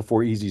even right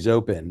before Easy's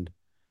opened.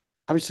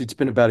 Obviously, it's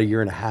been about a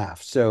year and a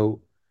half.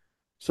 So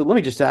let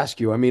me just ask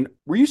you, I mean,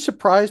 were you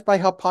surprised by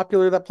how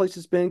popular that place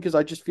has been? Because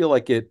I just feel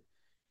like it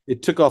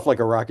took off like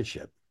a rocket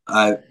ship.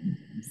 I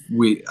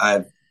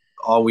I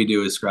all we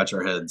do is scratch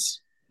our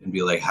heads and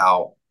be like,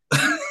 how?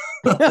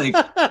 Like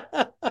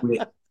we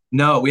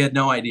no, we had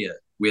no idea.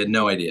 We had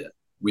no idea.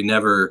 We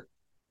never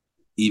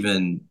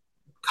even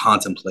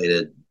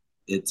contemplated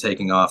it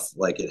taking off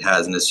like it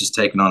has, and it's just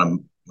taken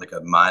on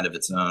a mind of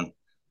its own,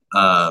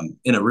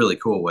 in a really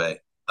cool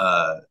way.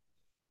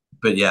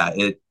 But yeah,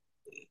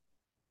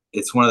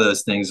 it's one of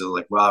those things of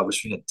like, wow, I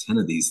wish we had 10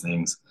 of these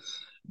things,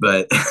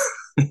 but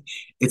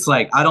it's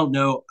like I don't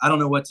know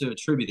what to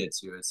attribute it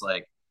to. It's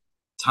like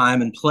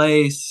time and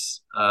place,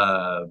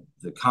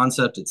 the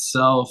concept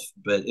itself,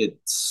 but it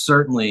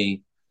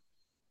certainly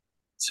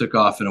took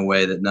off in a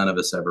way that none of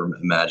us ever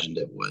imagined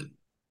it would.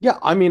 Yeah,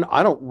 I mean,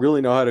 I don't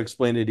really know how to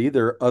explain it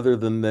either, other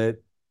than that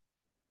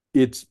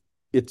it's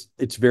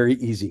it's very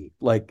easy.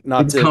 Like,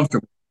 not It's that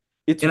comfortable,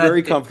 it's and I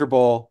very think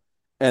comfortable,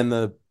 and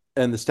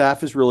the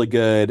staff is really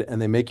good,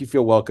 and they make you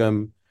feel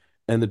welcome,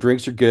 and the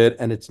drinks are good,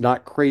 and it's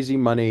not crazy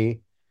money,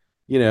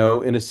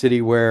 in a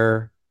city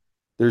where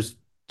there's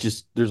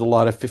there's a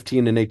lot of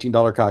 $15 and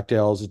 $18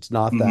 cocktails. It's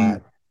not mhm.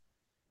 that.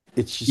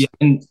 It's Yeah,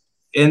 just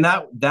and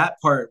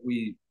that part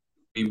we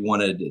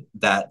wanted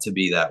that to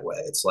be that way.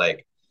 It's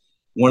like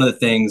one of the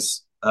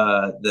things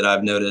that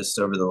I've noticed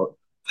over the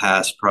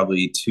past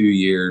probably 2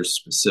 years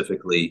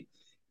specifically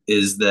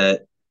is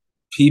that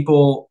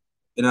people,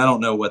 and I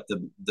don't know what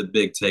the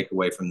big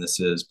takeaway from this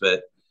is,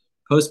 but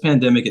post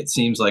pandemic, it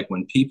seems like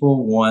when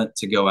people want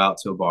to go out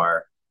to a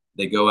bar,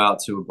 they go out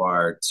to a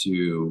bar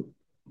to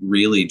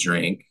really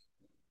drink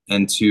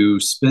and to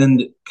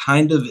spend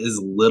kind of as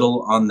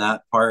little on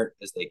that part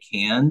as they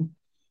can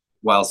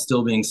while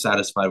still being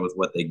satisfied with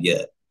what they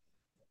get.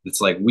 It's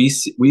like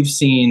we've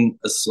seen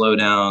a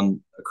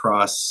slowdown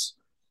across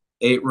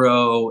eight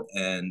row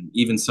and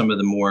even some of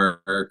the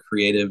more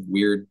creative,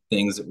 weird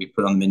things that we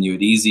put on the menu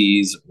at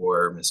Easy's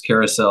or Miss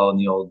Carousel in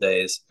the old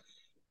days.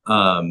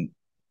 Um,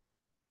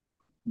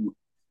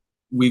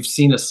 we've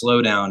seen a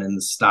slowdown in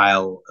the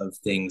style of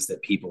things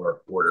that people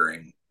are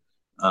ordering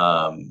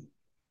um,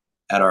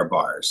 at our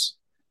bars.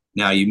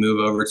 Now you move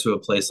over to a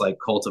place like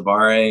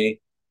Cultivare,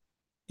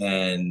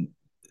 and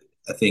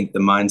I think the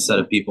mindset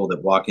of people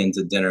that walk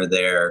into dinner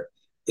there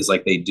is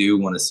like they do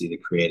want to see the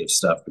creative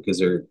stuff because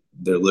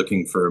they're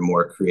looking for a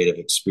more creative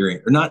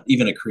experience, or not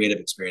even a creative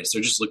experience.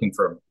 They're just looking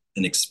for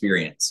an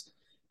experience.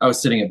 I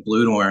was sitting at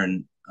Blue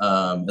Dorn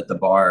at the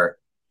bar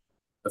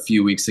a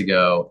few weeks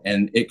ago,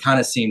 and it kind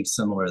of seemed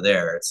similar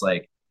there. It's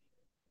like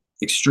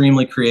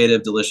extremely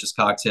creative, delicious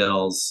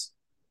cocktails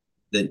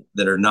that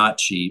are not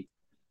cheap,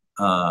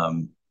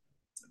 um,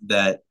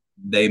 that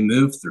they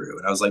move through.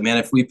 And I was like, man,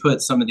 if we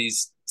put some of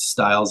these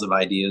styles of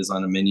ideas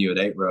on a menu at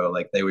eight row,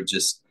 like they would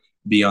just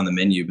be on the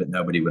menu, but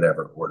nobody would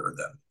ever order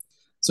them.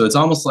 So it's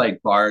almost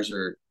like bars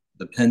are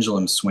the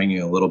pendulum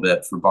swinging a little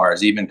bit for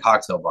bars, even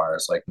cocktail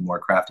bars, like the more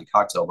crafty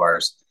cocktail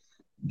bars,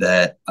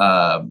 that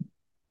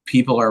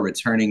people are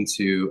returning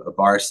to a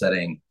bar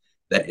setting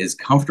that is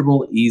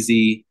comfortable,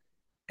 easy,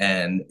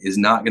 and is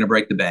not going to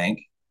break the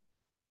bank,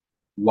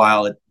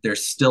 while they're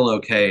still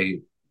okay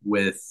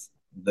with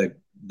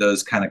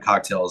those kind of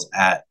cocktails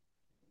at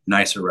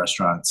nicer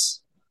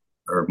restaurants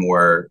or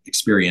more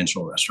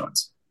experiential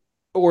restaurants.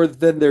 or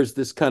then there's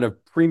this kind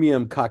of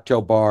premium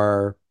cocktail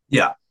bar,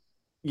 Yeah,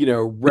 but you kind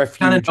of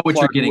Refuge, know what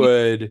you're getting.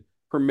 Clarkwood,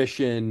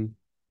 Permission,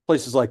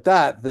 places like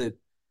that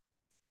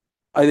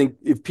I think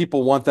if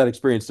people want that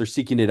experience, they're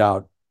seeking it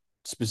out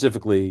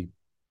specifically,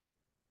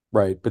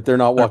 right? But they're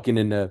not walking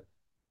into.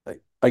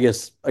 I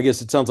guess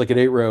it sounds like at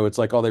Eight Row, it's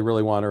like all they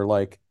really want are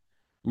like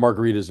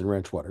margaritas and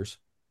ranch waters.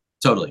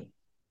 Totally.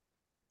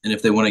 And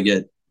if they want to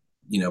get,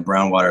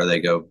 brown water, they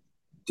go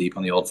deep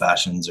on the old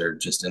fashions or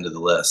just into the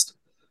list.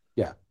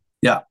 Yeah.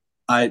 Yeah,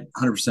 I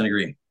 100%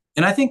 agree.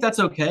 And I think that's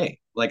okay.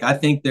 Like, I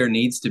think there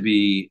needs to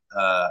be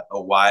a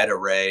wide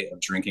array of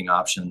drinking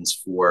options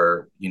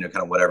for, kind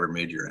of whatever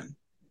mood you're in.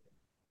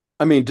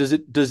 I mean, does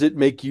it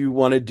make you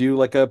want to do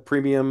like a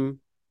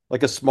premium,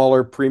 like a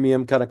smaller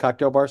premium kind of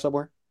cocktail bar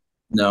somewhere?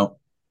 No,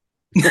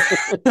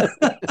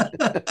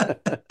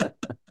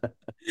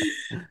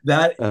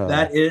 Uh,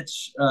 that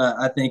itch,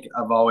 I think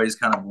I've always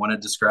kind of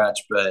wanted to scratch,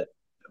 but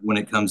when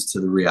it comes to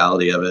the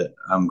reality of it,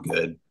 I'm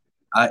good.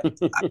 I,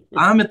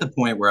 I'm at the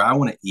point where I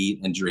want to eat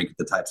and drink at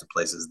the types of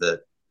places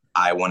that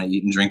I want to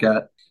eat and drink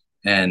at.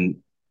 And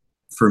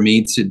for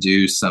me to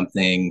do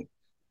something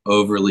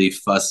overly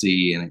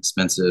fussy and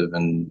expensive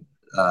and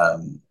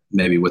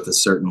maybe with a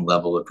certain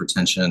level of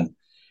pretension,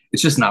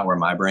 it's just not where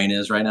my brain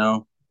is right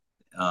now.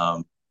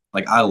 Um,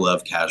 like, I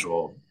love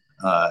casual,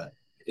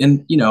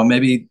 and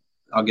maybe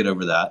I'll get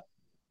over that.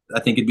 I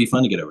think it'd be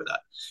fun to get over that,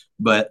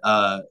 but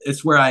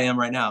it's where I am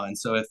right now. And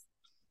so if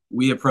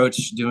we approach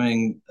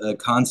doing a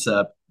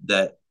concept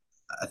that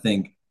I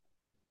think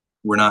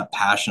we're not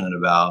passionate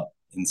about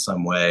in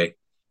some way,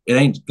 it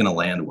ain't going to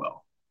land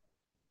well.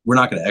 We're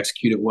not going to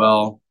execute it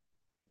well.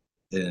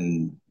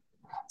 And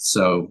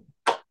so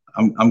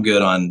I'm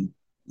good on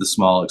the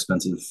small,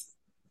 expensive,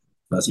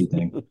 fussy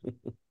thing.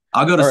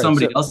 I'll go to all right.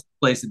 somebody So, else's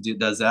place that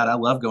does that. I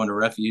love going to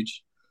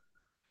Refuge.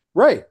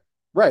 right,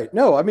 right.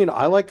 No, I mean,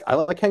 I like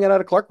hanging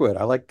out at Clarkwood.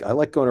 I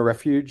like going to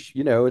Refuge.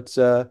 I don't It's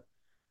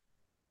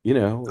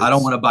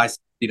want to buy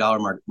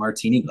 $60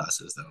 martini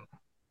glasses though,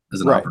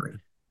 as an right.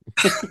 operator.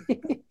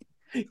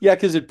 Yeah,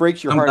 because it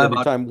breaks your I'm heart glad every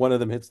about, time one of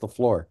them hits the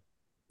floor.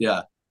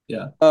 yeah,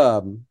 yeah.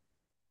 Um,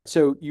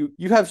 so you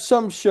have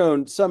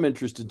shown some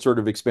interest in sort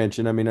of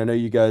expansion. I mean, I know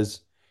you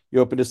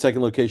opened a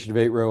second location of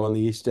Eight Row on the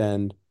East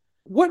End.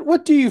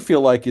 What do you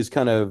feel like is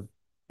kind of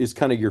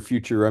your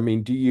future? I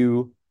mean,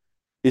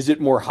 is it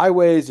more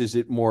highways? Is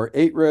it more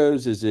Eight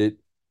Rows?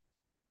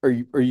 Or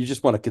you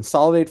just want to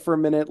consolidate for a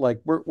minute? Like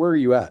where are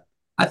you at?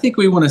 I think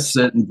we want to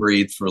sit and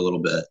breathe for a little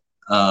bit.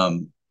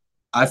 Um,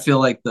 I feel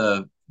like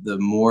the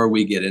more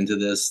we get into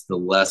this, the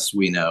less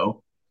we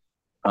know,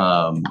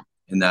 um,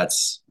 and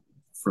that's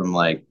from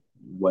like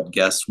what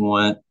guests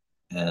want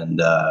and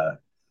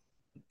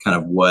kind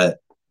of what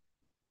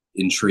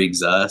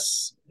intrigues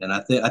us. And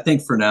I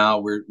think for now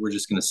we're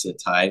just going to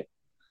sit tight,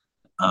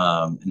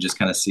 and just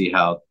kind of see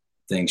how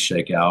things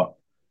shake out.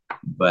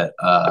 But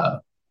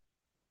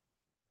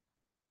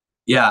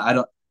yeah, I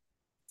don't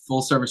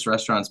full service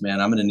restaurants,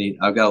 man.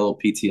 I've got a little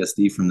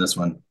PTSD from this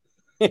one.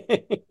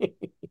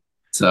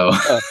 So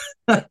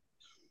Uh,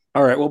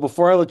 all right. Well,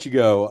 before I let you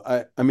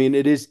go, I mean,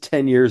 it is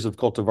 10 years of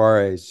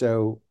Cultivare,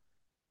 so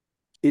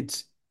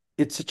it's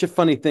it's such a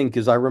funny thing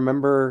because I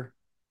remember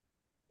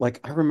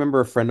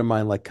a friend of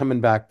mine like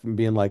coming back from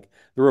being like,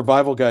 the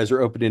Revival guys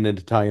are opening an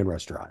Italian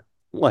restaurant.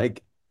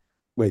 Like,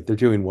 wait, they're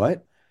doing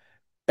what?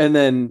 And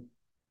then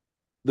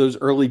those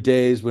early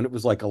days when it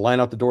was like a line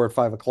out the door at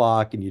 5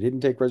 o'clock and you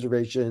didn't take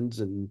reservations,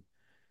 and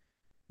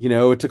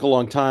it took a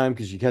long time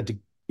because you had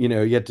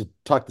to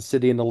talk the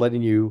city into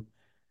letting you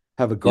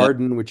have a yeah,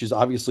 garden, which is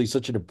obviously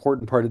such an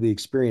important part of the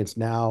experience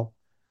now.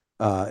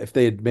 If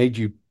they had made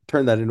you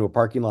turn that into a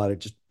parking lot,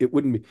 it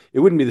wouldn't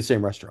be the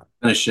same restaurant.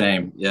 been a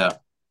shame. Yeah.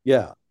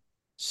 Yeah.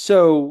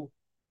 So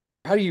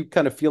how do you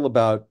kind of feel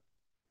about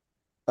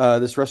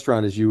this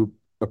restaurant as you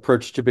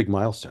approach such a big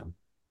milestone?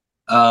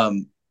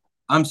 Um,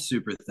 I'm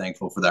super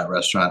thankful for that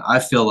restaurant. I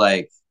feel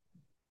like,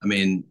 I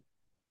mean,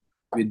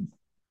 we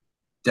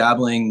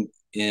dabbling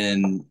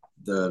in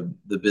the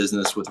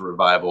business with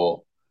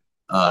Revival.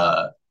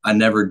 I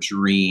never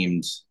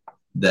dreamed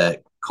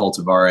that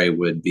Cultivare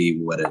would be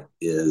what it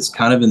is,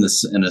 kind of in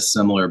a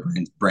similar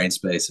brain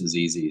space as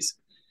Easy's.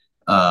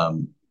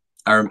 Um,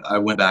 I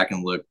went back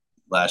and looked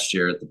last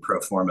year at the pro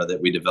forma that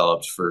we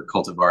developed for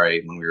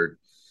Cultivare when we were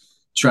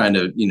trying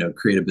to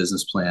create a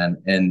business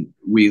plan, and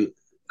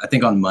I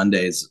think on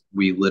Mondays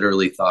we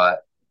literally thought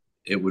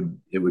it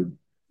would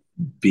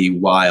be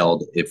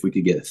wild if we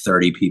could get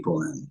 30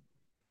 people in.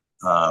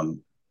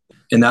 Um,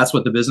 and that's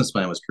what the business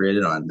plan was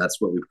created on.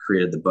 That's what we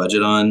created the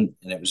budget on.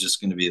 And it was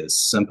just going to be a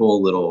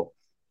simple little,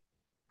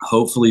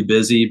 hopefully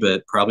busy,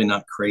 but probably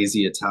not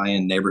crazy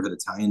neighborhood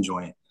Italian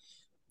joint.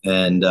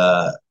 And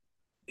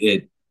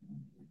it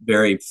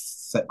very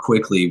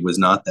quickly was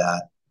not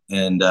that.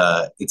 And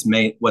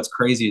what's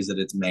crazy is that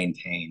it's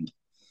maintained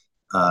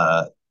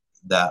uh,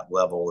 that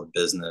level of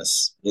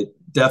business. It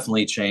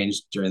definitely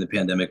changed during the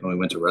pandemic when we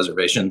went to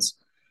reservations.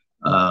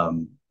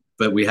 Um,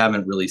 but we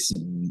haven't really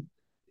seen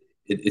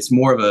it's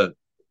more of a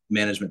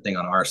management thing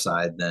on our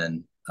side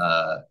than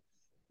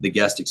the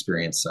guest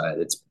experience side.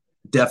 It's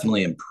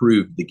definitely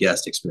improved the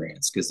guest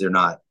experience because they're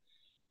not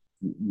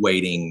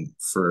waiting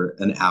for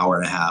an hour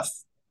and a half,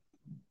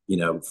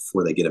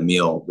 before they get a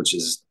meal, which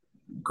is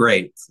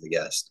great for the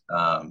guest.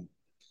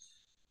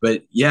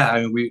 But yeah,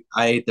 I mean,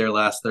 I ate there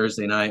last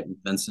Thursday night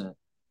with Vincent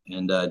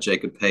and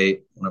Jacob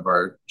Pate, one of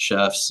our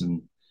chefs,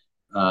 and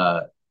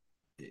uh,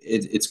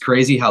 it's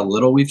crazy how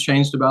little we've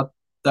changed about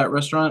that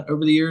restaurant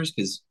over the years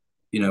because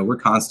we're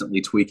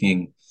constantly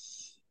tweaking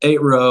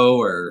eight row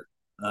or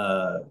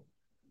uh,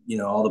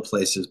 all the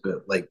places,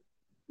 but like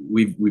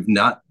we've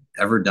not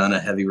ever done a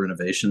heavy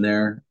renovation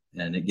there,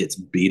 and it gets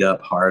beat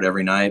up hard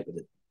every night, but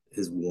it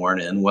is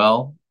worn in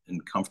well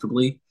and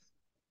comfortably.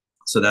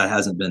 So that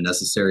hasn't been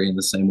necessary in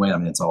the same way. I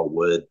mean, it's all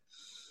wood,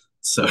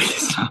 so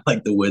it's not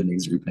like the wood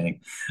needs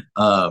repainting.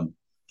 Um,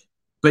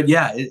 but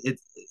yeah,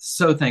 it's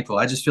so thankful.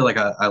 I just feel like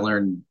I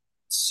learned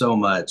so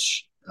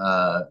much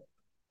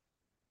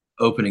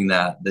opening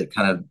that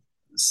kind of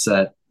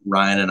set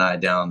Ryan and I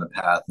down the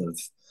path of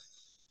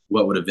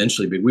what would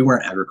eventually be. We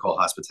weren't agricole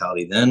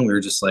hospitality then. We were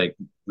just like,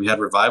 we had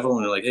revival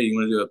and they're like, hey, you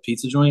want to do a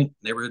pizza joint,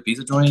 neighborhood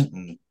pizza joint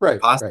and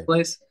Right, pasta right.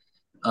 place?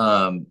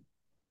 Um,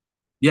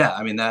 yeah,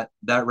 I mean that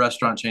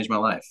restaurant changed my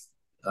life.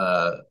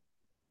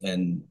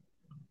 And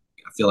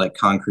I feel like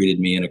concreted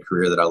me in a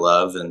career that I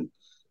love and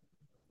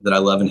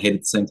hate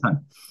at the same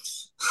time.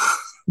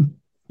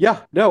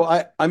 Yeah, no,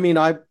 I mean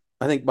I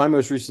think my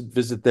most recent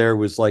visit there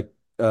was like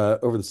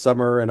over the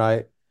summer,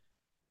 and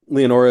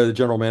Leonora, the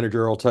general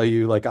manager, will tell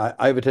you like I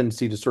have a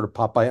tendency to sort of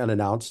pop by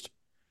unannounced,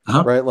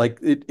 Uh-huh. right? Like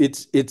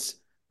it's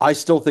I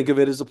still think of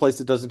it as a place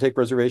that doesn't take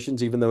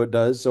reservations, even though it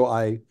does. So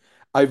I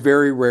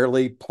very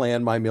rarely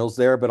plan my meals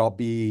there, but I'll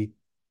be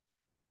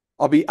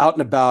out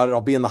and about, and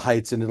I'll be in the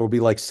Heights, and it'll be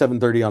like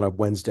 7:30 on a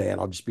Wednesday, and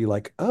I'll just be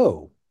like,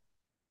 oh,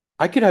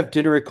 I could have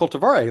dinner at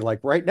Cultivare like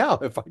right now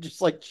if I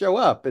just like show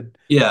up.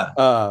 Yeah,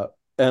 Uh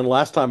and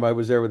last time I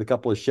was there with a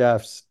couple of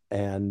chefs,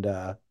 and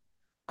I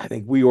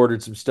think we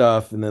ordered some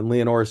stuff, and then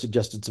Leonora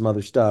suggested some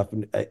other stuff.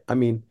 And I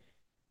mean,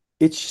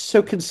 it's just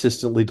so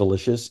consistently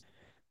delicious.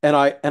 And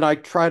I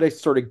try to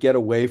sort of get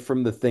away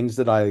from the things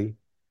that I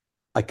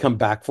come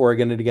back for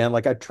again and again.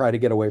 Like I try to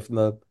get away from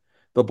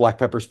the black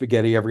pepper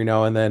spaghetti every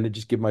now and then and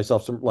just give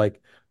myself some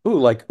like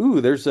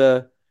ooh, there's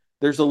a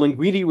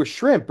linguine with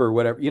shrimp or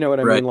whatever. You know what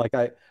I right. mean? Like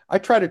I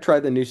try to try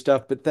the new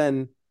stuff, but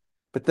then,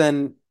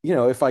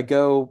 if I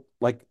go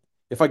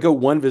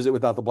one visit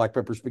without the black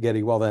pepper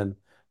spaghetti, well then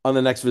on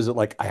the next visit,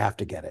 like I have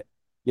to get it.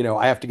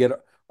 I have to get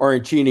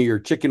arancini or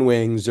chicken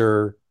wings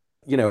or,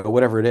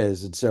 whatever it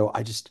is. And so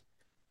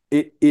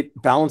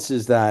it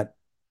balances that,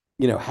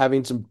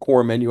 having some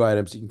core menu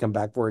items you can come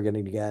back for again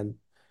and again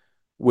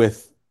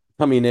with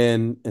coming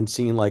in and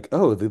seeing like,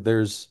 oh,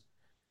 there's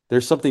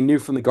something new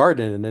from the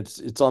garden and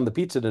it's on the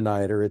pizza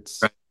tonight, or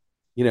Right.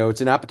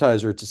 it's an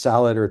appetizer, it's a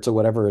salad, or it's a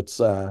whatever. It's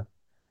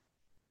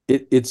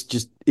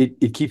just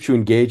it keeps you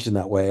engaged in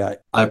that way.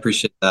 I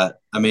appreciate that.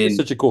 I It's mean,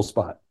 such a cool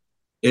spot.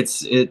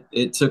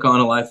 it took on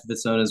a life of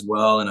its own as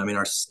well. And I mean,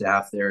 our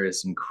staff there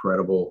is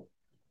incredible.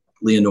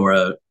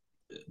 Leonora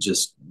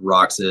just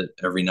rocks it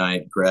every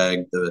night.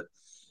 Greg,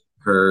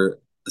 her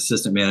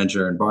assistant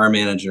manager and bar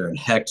manager, and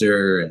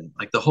Hector, and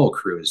like the whole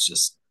crew is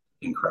just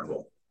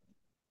incredible.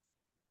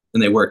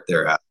 And they work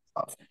their ass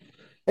off.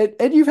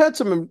 And you've had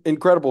some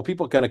incredible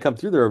people kind of come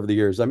through there over the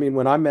years. I mean,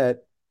 when I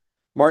met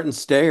Martin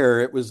Stayer,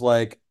 it was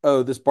like,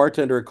 oh, this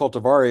bartender at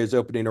Cultivare is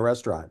opening a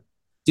restaurant.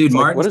 Dude, It's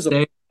like, Martin what is a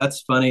Stay,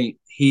 that's funny.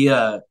 He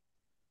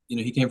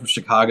came from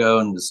Chicago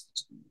and was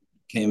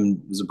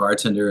a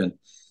bartender, and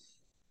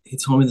he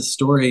told me the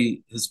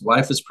story. His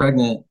wife was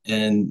pregnant,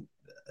 and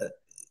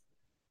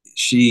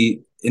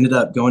she ended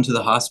up going to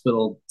the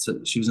hospital.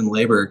 She was in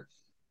labor,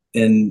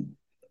 and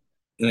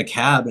in a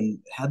cab, and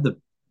had the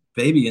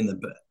baby in the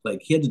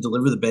like he had to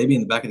deliver the baby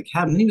in the back of the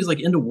cab, and then he was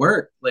like into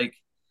work like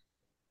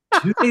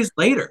 2 days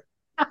later.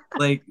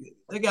 Like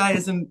that guy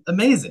is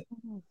amazing.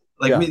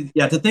 Like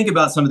yeah. to think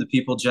about some of the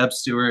people, Jeb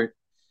Stewart,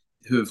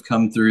 who have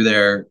come through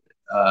there.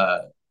 Uh,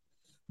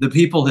 the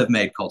people have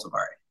made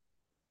Cultivare.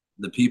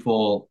 The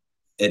people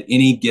at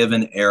any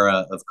given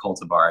era of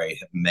Cultivare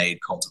have made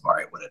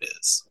Cultivare what it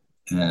is,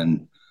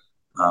 and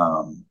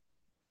um,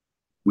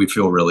 we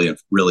feel really,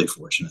 really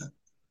fortunate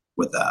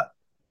with that.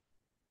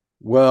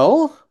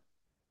 Well,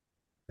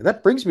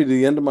 that brings me to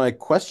the end of my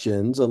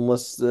questions,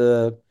 unless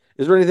is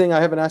there anything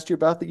I haven't asked you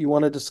about that you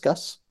want to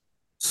discuss?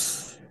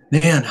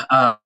 Man,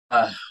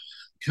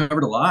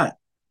 covered a lot.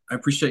 I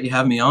appreciate you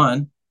having me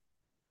on.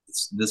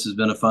 This has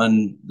been a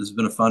fun. This has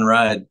been a fun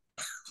ride.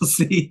 We'll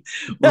see.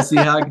 We'll see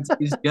how it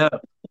continues to go.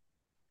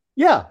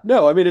 Yeah,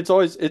 no, I mean it's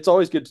always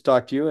good to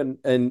talk to you,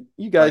 and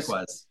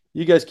Likewise.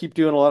 you guys keep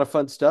doing a lot of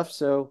fun stuff.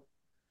 So,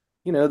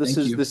 this Thank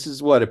is you. this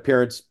is what,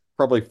 appearance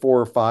probably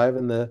 4 or 5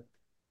 in the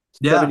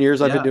seven Yeah,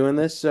 years I've been yeah, doing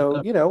this.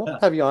 So, yeah.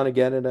 It's have you on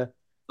again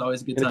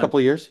always a good in a time. couple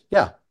of years.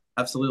 Yeah.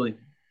 Absolutely.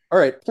 All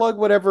right. Plug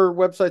whatever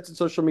websites and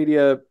social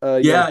media you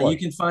want to Yeah, you plug.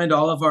 can find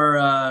all of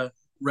our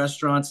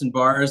restaurants and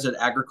bars at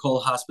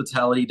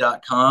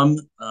agricolehospitality.com.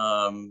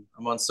 I'm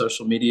on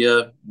social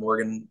media,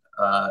 Morgan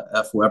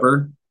F.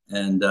 Weber,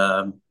 and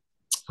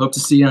hope to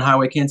see you in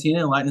HiWay Cantina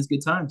and Lightning's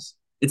Good Times.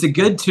 It's a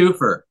good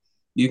twofer.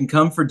 You can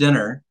come for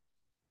dinner,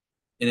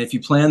 and if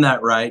you plan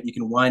that right, you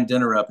can wind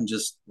dinner up and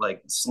just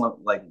like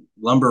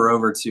lumber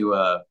over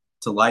to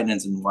to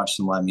Lightning's and watch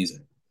some live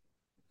music.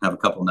 Have a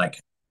couple night.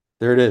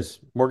 There it is.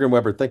 Morgan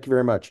Weber, thank you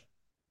very much.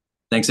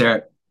 Thanks,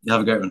 Eric. You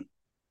have a great one.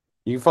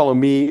 You can follow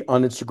me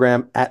on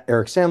Instagram at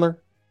Eric Sandler.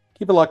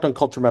 Keep it locked on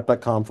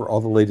culturemap.com for all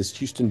the latest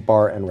Houston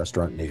bar and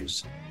restaurant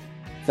news.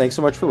 Thanks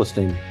so much for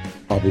listening.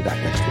 I'll be back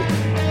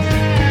next week.